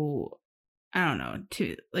so, I don't know,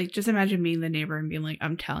 to like, just imagine being the neighbor and being like,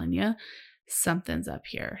 I'm telling you, something's up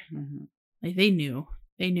here. Mm-hmm. Like, they knew,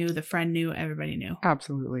 the friend knew, everybody knew.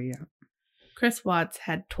 Absolutely, yeah. Chris Watts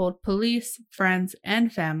had told police, friends,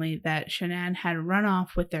 and family that Shanann had run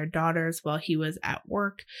off with their daughters while he was at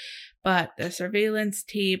work, but the surveillance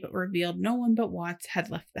tape revealed no one but Watts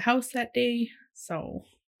had left the house that day, so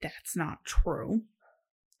that's not true.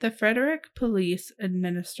 The Frederick police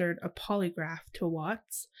administered a polygraph to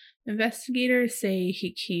Watts. Investigators say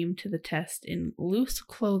he came to the test in loose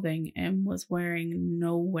clothing and was wearing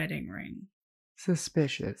no wedding ring.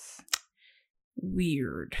 Suspicious.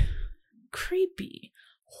 Weird. Creepy.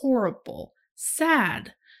 Horrible.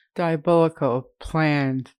 Sad. Diabolical.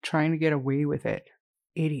 Planned. Trying to get away with it.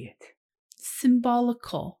 Idiot.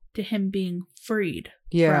 Symbolical to him being freed.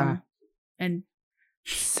 Yeah. And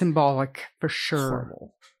symbolic for sure.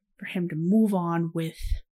 Horrible. For him to move on with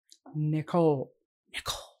Nicole.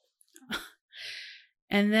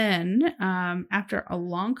 And then, after a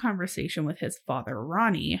long conversation with his father,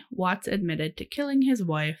 Ronnie, Watts admitted to killing his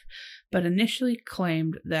wife, but initially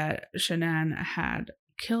claimed that Shanann had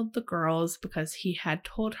killed the girls because he had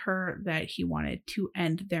told her that he wanted to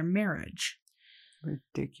end their marriage.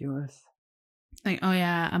 Ridiculous. Like, oh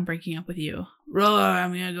yeah, I'm breaking up with you. Roar,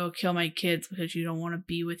 I'm gonna go kill my kids because you don't want to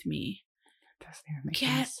be with me. That doesn't even make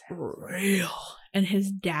any sense. Real. And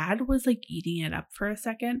his dad was like eating it up for a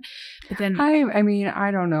second. But then I mean,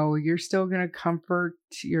 I don't know. You're still going to comfort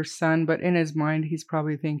your son, but in his mind, he's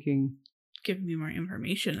probably thinking, give me more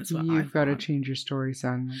information as well. You've got to change your story,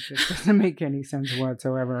 son. Like, it doesn't make any sense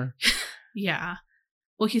whatsoever. Yeah.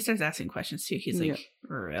 Well, he starts asking questions too. He's like,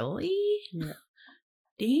 really? Yeah.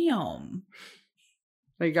 Damn.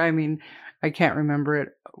 Like, I mean, I can't remember it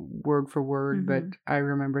word for word, but I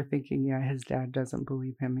remember thinking, yeah, his dad doesn't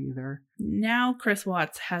believe him either. Now, Chris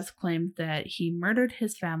Watts has claimed that he murdered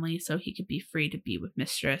his family so he could be free to be with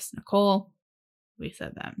Mistress Nicole. We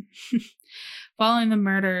said that. Following the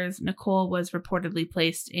murders, Nicole was reportedly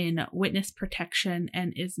placed in witness protection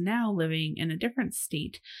and is now living in a different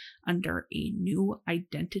state under a new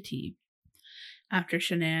identity. After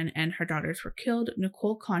Shanann and her daughters were killed,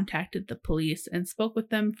 Nicole contacted the police and spoke with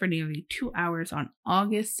them for nearly 2 hours on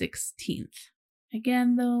August 16th.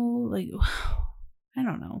 Again, though, like, I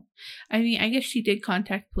don't know. I mean, I guess she did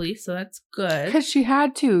contact police, so that's good. Because she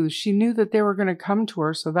had to. She knew that they were going to come to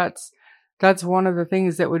her, so that's one of the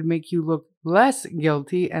things that would make you look less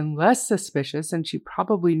guilty and less suspicious, and she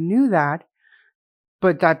probably knew that.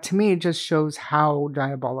 But that, to me, just shows how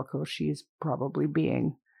diabolical she's probably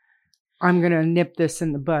being. I'm going to nip this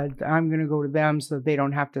in the bud. I'm going to go to them so that they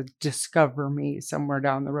don't have to discover me somewhere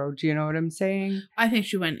down the road. Do you know what I'm saying? I think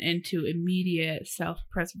she went into immediate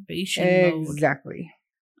self-preservation mode. Exactly.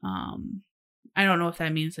 I don't know if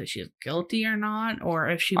that means that she's guilty or not, or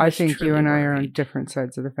if she was I think you and I are on worried. different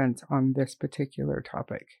sides of the fence on this particular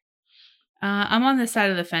topic. I'm on the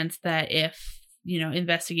side of the fence that if,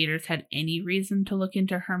 investigators had any reason to look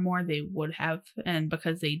into her more, they would have. And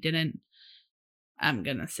because they didn't, I'm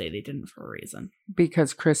going to say they didn't for a reason.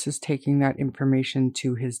 Because Chris is taking that information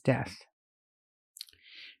to his death.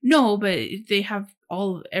 No, but they have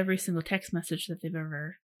every single text message that they've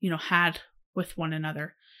ever, had with one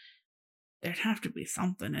another. There'd have to be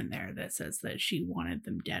something in there that says that she wanted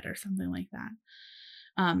them dead or something like that.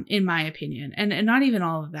 In my opinion. And not even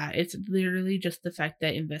all of that. It's literally just the fact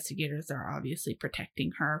that investigators are obviously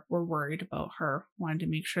protecting her. We're worried about her, wanting to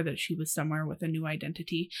make sure that she was somewhere with a new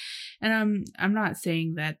identity. And I'm not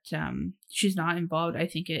saying that she's not involved. I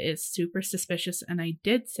think it is super suspicious. And I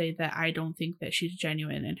did say that I don't think that she's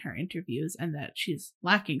genuine in her interviews and that she's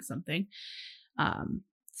lacking something.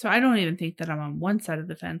 So I don't even think that I'm on one side of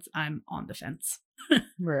the fence. I'm on the fence.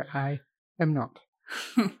 Where I am not.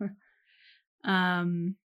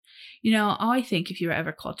 I think if you were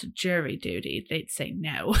ever called to jury duty, they'd say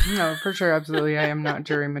no. No, for sure, absolutely. I am not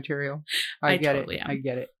jury material. I get totally it. am. I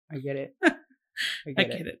get it. I get it.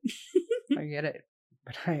 I get it.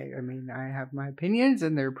 But I mean, I have my opinions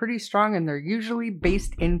and they're pretty strong and they're usually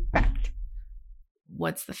based in fact.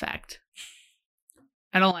 What's the fact?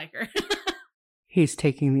 I don't like her. he's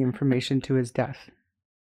taking the information to his death.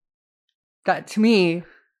 That, to me,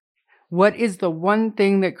 what is the one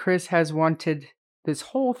thing that Chris has wanted this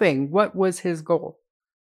whole thing? What was his goal?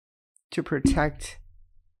 To protect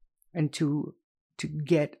and to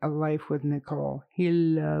get a life with Nicole. He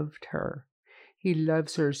loved her. He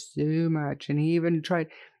loves her so much. And he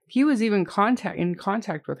was even in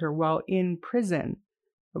contact with her while in prison.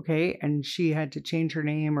 Okay. And she had to change her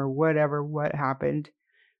name or whatever, what happened.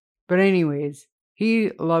 But anyways,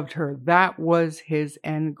 he loved her. That was his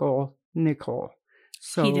end goal, Nicole.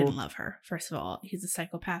 So he didn't love her. First of all, he's a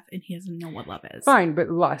psychopath and he doesn't know what love is. Fine, but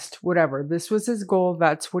lust, whatever. This was his goal.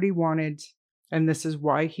 That's what he wanted. And this is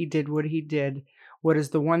why he did what he did. What is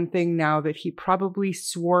the one thing now that he probably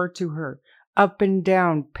swore to her? Up and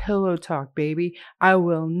down, pillow talk, baby. I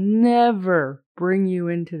will never bring you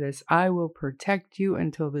into this. I will protect you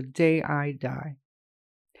until the day I die.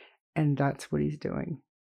 And that's what he's doing.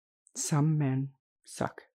 Some men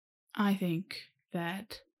suck. I think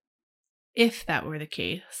that if that were the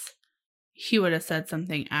case, he would have said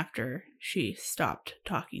something after she stopped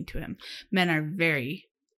talking to him. Men are very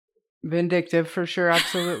vindictive for sure,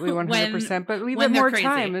 absolutely, 100%. But leave it more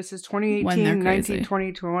time. This is 2018, 19,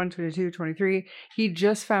 20, 21, 22, 23. He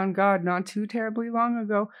just found God not too terribly long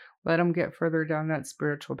ago. Let him get further down that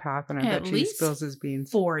spiritual path, and I bet he spills his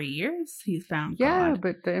beans. 4 years he's found God. Yeah,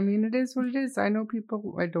 but I mean, it is what it is. I know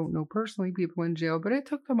people, I don't know personally people in jail, but it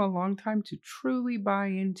took them a long time to truly buy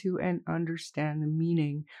into and understand the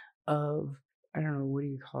meaning of, I don't know, what do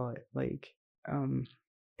you call it? Like,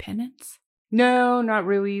 penance? No, not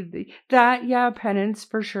really. Penance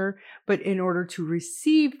for sure. But in order to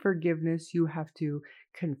receive forgiveness, you have to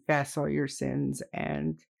confess all your sins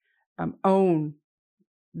and own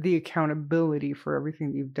the accountability for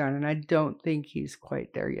everything you've done. And I don't think he's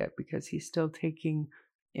quite there yet because he's still taking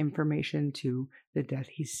information to the death.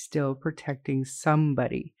 He's still protecting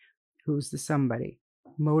somebody. Who's the somebody?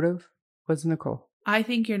 Motive was Nicole. I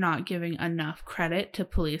think you're not giving enough credit to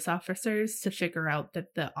police officers to figure out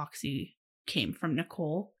that the oxy came from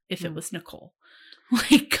Nicole if it was Nicole.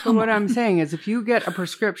 Like, come on. What I'm saying is, if you get a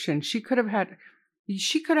prescription, she could have had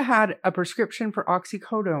a prescription for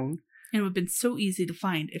oxycodone. And it would have been so easy to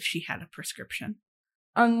find if she had a prescription.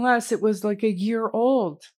 Unless it was like a year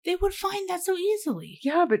old. They would find that so easily.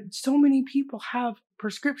 Yeah, but so many people have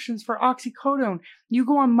prescriptions for oxycodone. You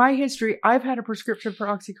go on my history, I've had a prescription for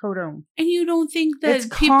oxycodone. And you don't think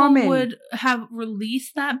that people would have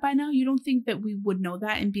released that by now? You don't think that we would know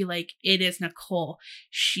that and be like, it is Nicole.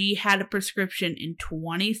 She had a prescription in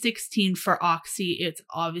 2016 for oxy. It's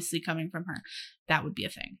obviously coming from her. That would be a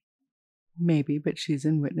thing. Maybe, but she's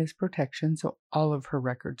in witness protection, so all of her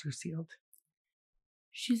records are sealed.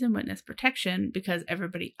 She's in witness protection because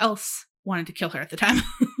everybody else wanted to kill her at the time.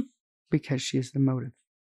 Because she is the motive.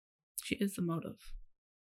 She is the motive.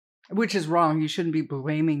 Which is wrong. You shouldn't be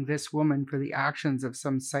blaming this woman for the actions of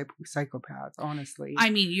some psychopath, honestly. I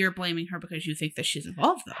mean, you're blaming her because you think that she's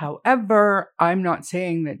involved, though. However, I'm not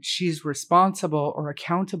saying that she's responsible or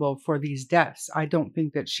accountable for these deaths. I don't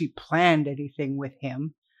think that she planned anything with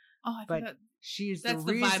him. Oh, I thought that's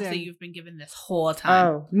the vibes that you've been given this whole time.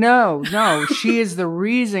 Oh, no. She is the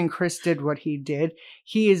reason Chris did what he did.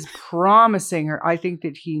 He is promising her. I think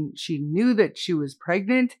that she knew that she was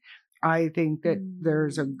pregnant. I think that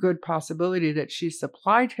there's a good possibility that she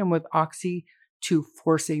supplied him with oxy to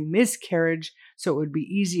force a miscarriage so it would be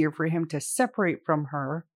easier for him to separate from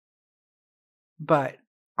her. But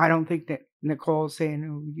I don't think that Nicole's saying,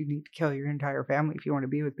 oh, you need to kill your entire family if you want to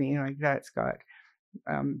be with me. Like that, Scott.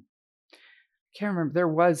 Can't remember. There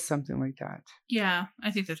was something like that. Yeah,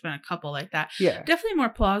 I think there's been a couple like that. Yeah. Definitely more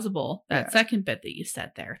plausible, that second bit that you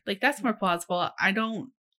said there. Like, that's more plausible.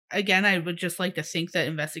 I would just like to think that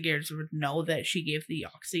investigators would know that she gave the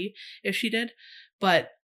oxy if she did.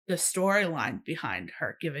 But the storyline behind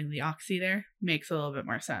her giving the oxy there makes a little bit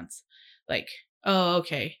more sense. Like, oh,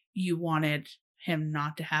 okay, you wanted him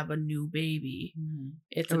not to have a new baby.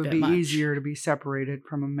 It would be easier to be separated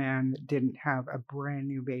from a man that didn't have a brand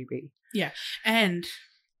new baby. Yeah. And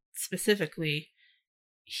specifically,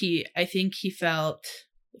 I think he felt,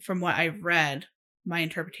 from what I read, my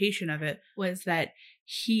interpretation of it was that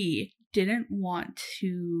he didn't want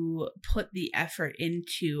to put the effort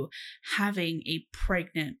into having a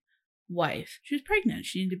pregnant wife. She was pregnant.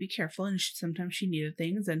 She needed to be careful, and sometimes she needed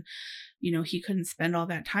things. And, he couldn't spend all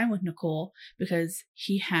that time with Nicole because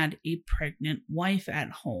he had a pregnant wife at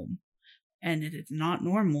home. And it is not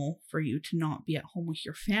normal for you to not be at home with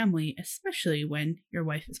your family, especially when your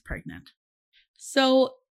wife is pregnant.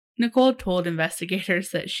 So Nicole told investigators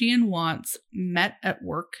that she and Watts met at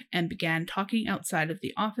work and began talking outside of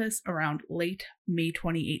the office around late May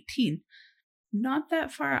 2018. not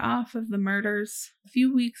that far off of the murders. A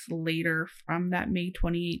few weeks later from that May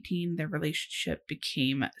 2018, their relationship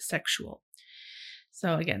became sexual.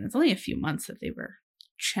 So again, it's only a few months that they were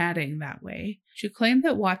chatting that way. She claimed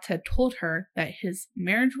that Watts had told her that his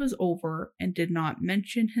marriage was over and did not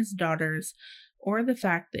mention his daughters or the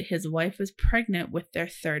fact that his wife was pregnant with their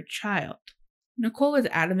third child. Nicole was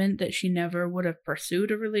adamant that she never would have pursued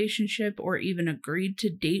a relationship or even agreed to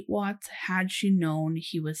date Watts had she known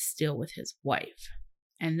he was still with his wife.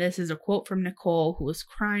 And this is a quote from Nicole, who was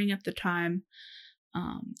crying at the time.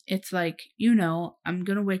 It's like, I'm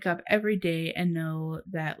going to wake up every day and know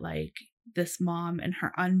that like this mom and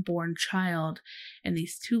her unborn child and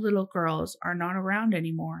these two little girls are not around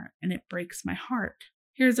anymore, and it breaks my heart.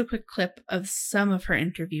 Here's a quick clip of some of her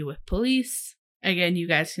interview with police. Again, you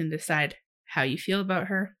guys can decide how you feel about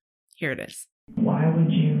her. Here it is. Why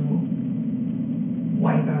would you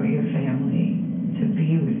wipe out your family to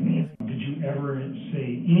be with me? Did you ever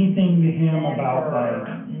say anything to him about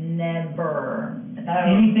like Never.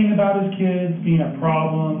 anything about his kids being a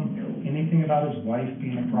problem? Anything about his wife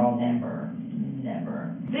being a problem?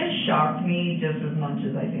 Never. This shocked me just as much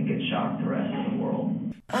as I think it shocked the rest of the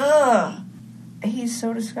world. Ugh. He's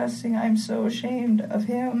so disgusting. I'm so ashamed of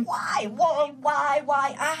him. Why?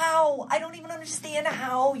 How? I don't even understand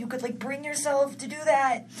how you could, bring yourself to do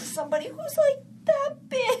that to somebody who's, that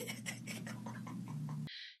big.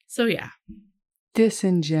 So, yeah.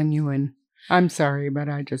 Disingenuine. I'm sorry, but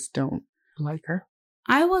I just don't like her.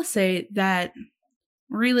 I will say that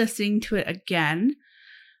re-listening to it again,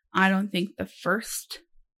 I don't think the first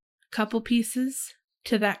couple pieces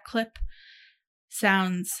to that clip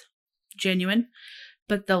sounds genuine,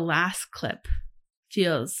 but the last clip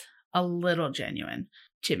feels a little genuine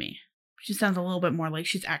to me. She sounds a little bit more like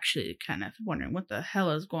she's actually kind of wondering what the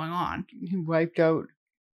hell is going on. He wiped out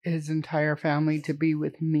his entire family to be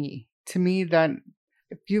with me. To me, that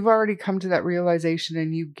if you've already come to that realization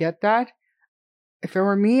and you get that, if it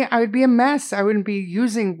were me, I would be a mess. I wouldn't be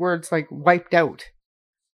using words like wiped out.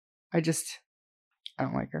 I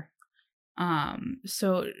don't like her.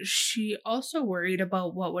 So she also worried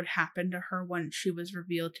about what would happen to her once she was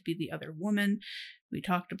revealed to be the other woman. We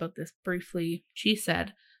talked about this briefly. She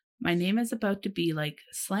said, "My name is about to be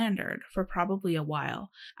slandered for probably a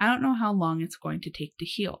while. I don't know how long it's going to take to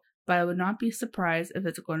heal, but I would not be surprised if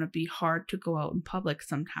it's going to be hard to go out in public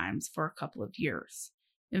sometimes for a couple of years."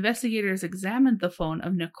 Investigators examined the phone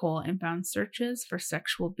of Nicole and found searches for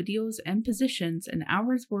sexual videos and positions and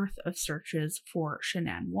hours worth of searches for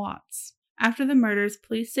Shanann Watts. After the murders,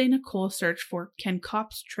 police say Nicole searched for Can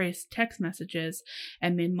Cops Trace text messages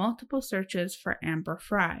and made multiple searches for Amber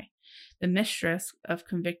Frey, the mistress of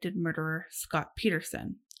convicted murderer Scott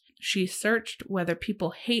Peterson. She searched whether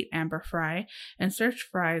people hate Amber Frey and searched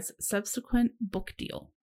Frey's subsequent book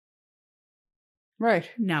deal. Right.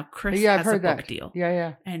 Now, Chris I've has heard a book that. deal.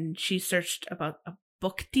 Yeah. And she searched about a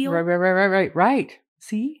book deal. Right.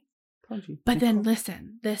 See? Told you. But then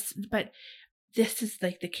listen, this is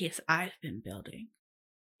the case I've been building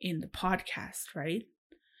in the podcast, right?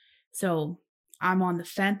 So I'm on the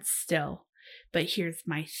fence still, but here's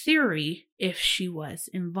my theory if she was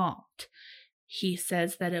involved. He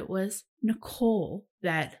says that it was Nicole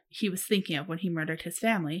that he was thinking of when he murdered his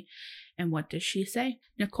family. And what does she say?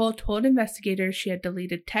 Nicole told investigators she had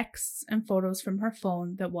deleted texts and photos from her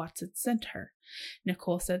phone that Watts had sent her.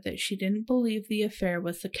 Nicole said that she didn't believe the affair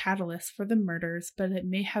was the catalyst for the murders, but it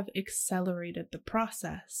may have accelerated the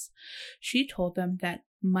process. She told them that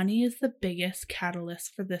money is the biggest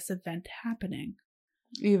catalyst for this event happening.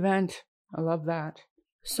 Event. I love that.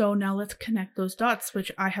 So now let's connect those dots,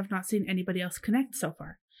 which I have not seen anybody else connect so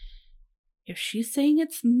far. If she's saying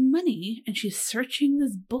it's money and she's searching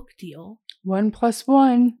this book deal, 1 +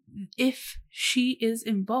 1. if she is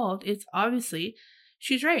involved, it's obviously,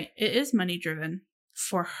 she's right. It is money driven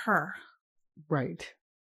for her. Right.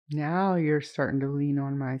 Now you're starting to lean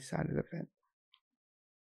on my side of the fence.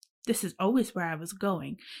 This is always where I was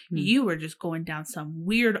going. You were just going down some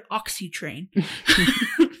weird oxy train.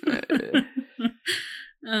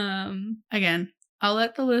 Again, I'll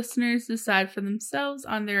let the listeners decide for themselves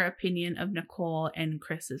on their opinion of Nicole and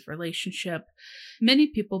Chris's relationship. Many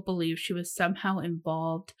people believe she was somehow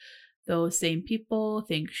involved. Those same people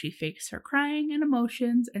think she fakes her crying and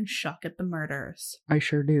emotions and shock at the murders. I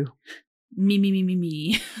sure do.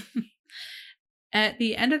 Me. At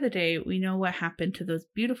the end of the day, we know what happened to those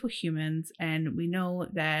beautiful humans, and we know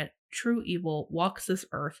that true evil walks this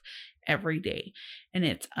earth every day, and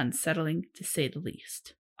it's unsettling to say the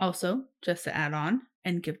least. Also, just to add on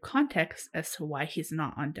and give context as to why he's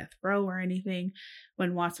not on death row or anything,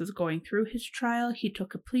 when Watts was going through his trial, he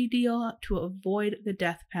took a plea deal to avoid the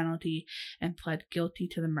death penalty and pled guilty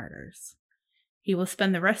to the murders. He will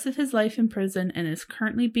spend the rest of his life in prison and is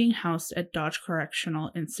currently being housed at Dodge Correctional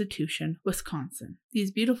Institution, Wisconsin. These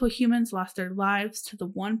beautiful humans lost their lives to the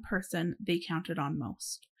one person they counted on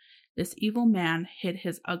most. This evil man hid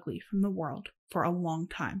his ugly from the world for a long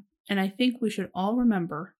time. And I think we should all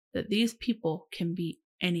remember that these people can be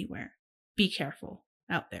anywhere. Be careful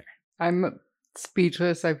out there. I'm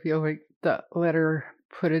speechless. I feel like the letter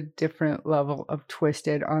put a different level of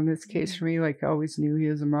twisted on this case for me. Like, I always knew he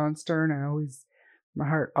was a monster, and my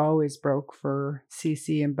heart always broke for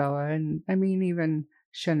Cece and Bella, and I mean even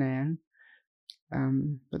Shanann.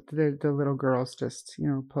 But the little girls just,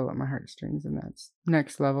 pull at my heartstrings, and that's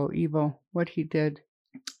next level evil, what he did.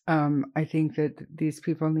 I think that these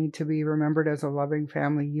people need to be remembered as a loving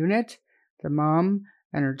family unit. The mom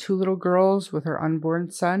and her 2 little girls with her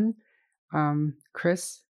unborn son.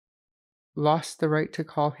 Chris lost the right to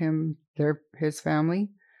call him his family.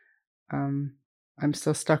 I'm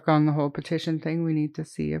still stuck on the whole petition thing. We need to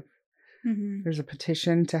see if there's a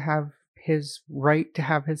petition to have his right to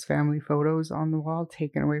have his family photos on the wall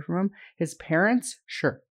taken away from him. His parents,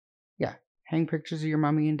 sure. Yeah. Hang pictures of your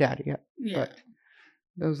mommy and daddy. Yeah. But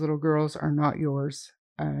those little girls are not yours.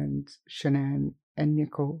 And Shanann and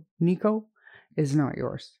Nico is not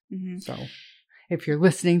yours. So if you're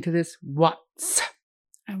listening to this, Watts.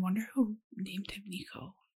 I wonder who named him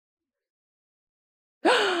Nico.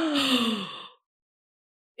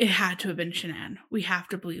 It had to have been Shanann. We have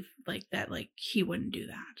to believe that he wouldn't do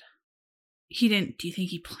that. He didn't. Do you think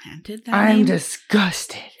he planted that name? I'm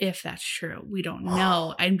disgusted. If that's true. We don't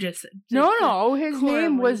know. I'm just No, his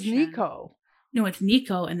name was Nico. No, it's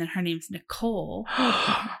Nico, and then her name's Nicole.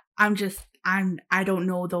 I don't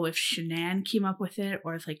know though if Shanann came up with it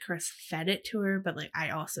or if Chris fed it to her, but I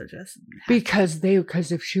also just because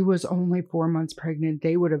if she was only 4 months pregnant,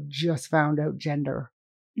 they would have just found out gender.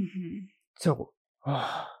 So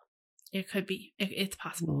it could be. It's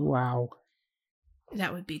possible. Wow.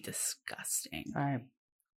 That would be disgusting. I'm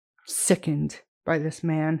sickened by this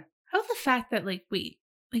man. How the fact that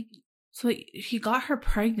he got her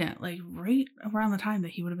pregnant right around the time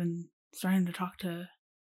that he would have been starting to talk to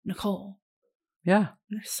Nicole. Yeah.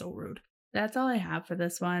 They're so rude. That's all I have for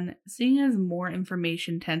this one. Seeing as more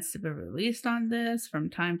information tends to be released on this from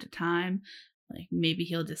time to time, maybe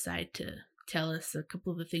he'll decide to tell us a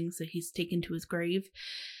couple of the things that he's taken to his grave.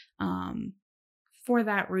 For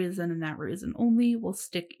that reason and that reason only, we'll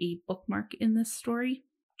stick a bookmark in this story,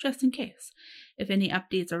 just in case. If any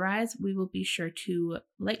updates arise, we will be sure to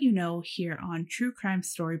let you know here on True Crime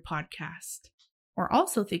Story Podcast. We're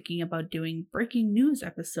also thinking about doing breaking news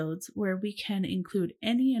episodes where we can include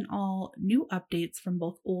any and all new updates from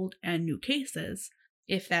both old and new cases.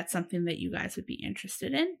 If that's something that you guys would be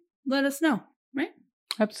interested in, let us know, right?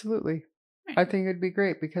 Absolutely. Right. I think it'd be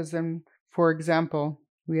great because then, for example,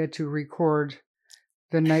 we had to record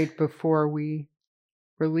the night before we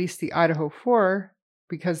released the Idaho 4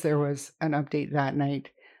 because there was an update that night.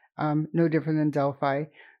 No different than Delphi.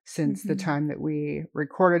 Since the time that we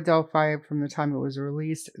recorded Delphi from the time it was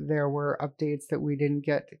released, there were updates that we didn't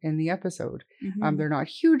get in the episode. They're not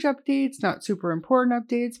huge updates, not super important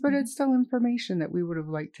updates, but it's still information that we would have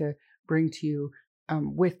liked to bring to you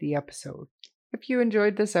with the episode. If you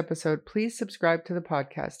enjoyed this episode, please subscribe to the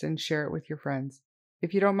podcast and share it with your friends.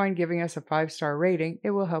 If you don't mind giving us a 5-star rating, it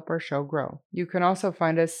will help our show grow. You can also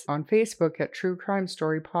find us on Facebook at True Crime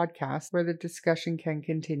Story Podcast, where the discussion can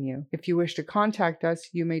continue. If you wish to contact us,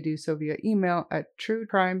 you may do so via email at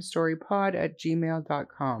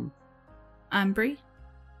truecrimestorypod@gmail.com. I'm Bree.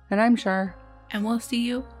 And I'm Shar. And we'll see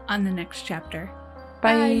you on the next chapter.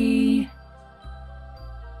 Bye.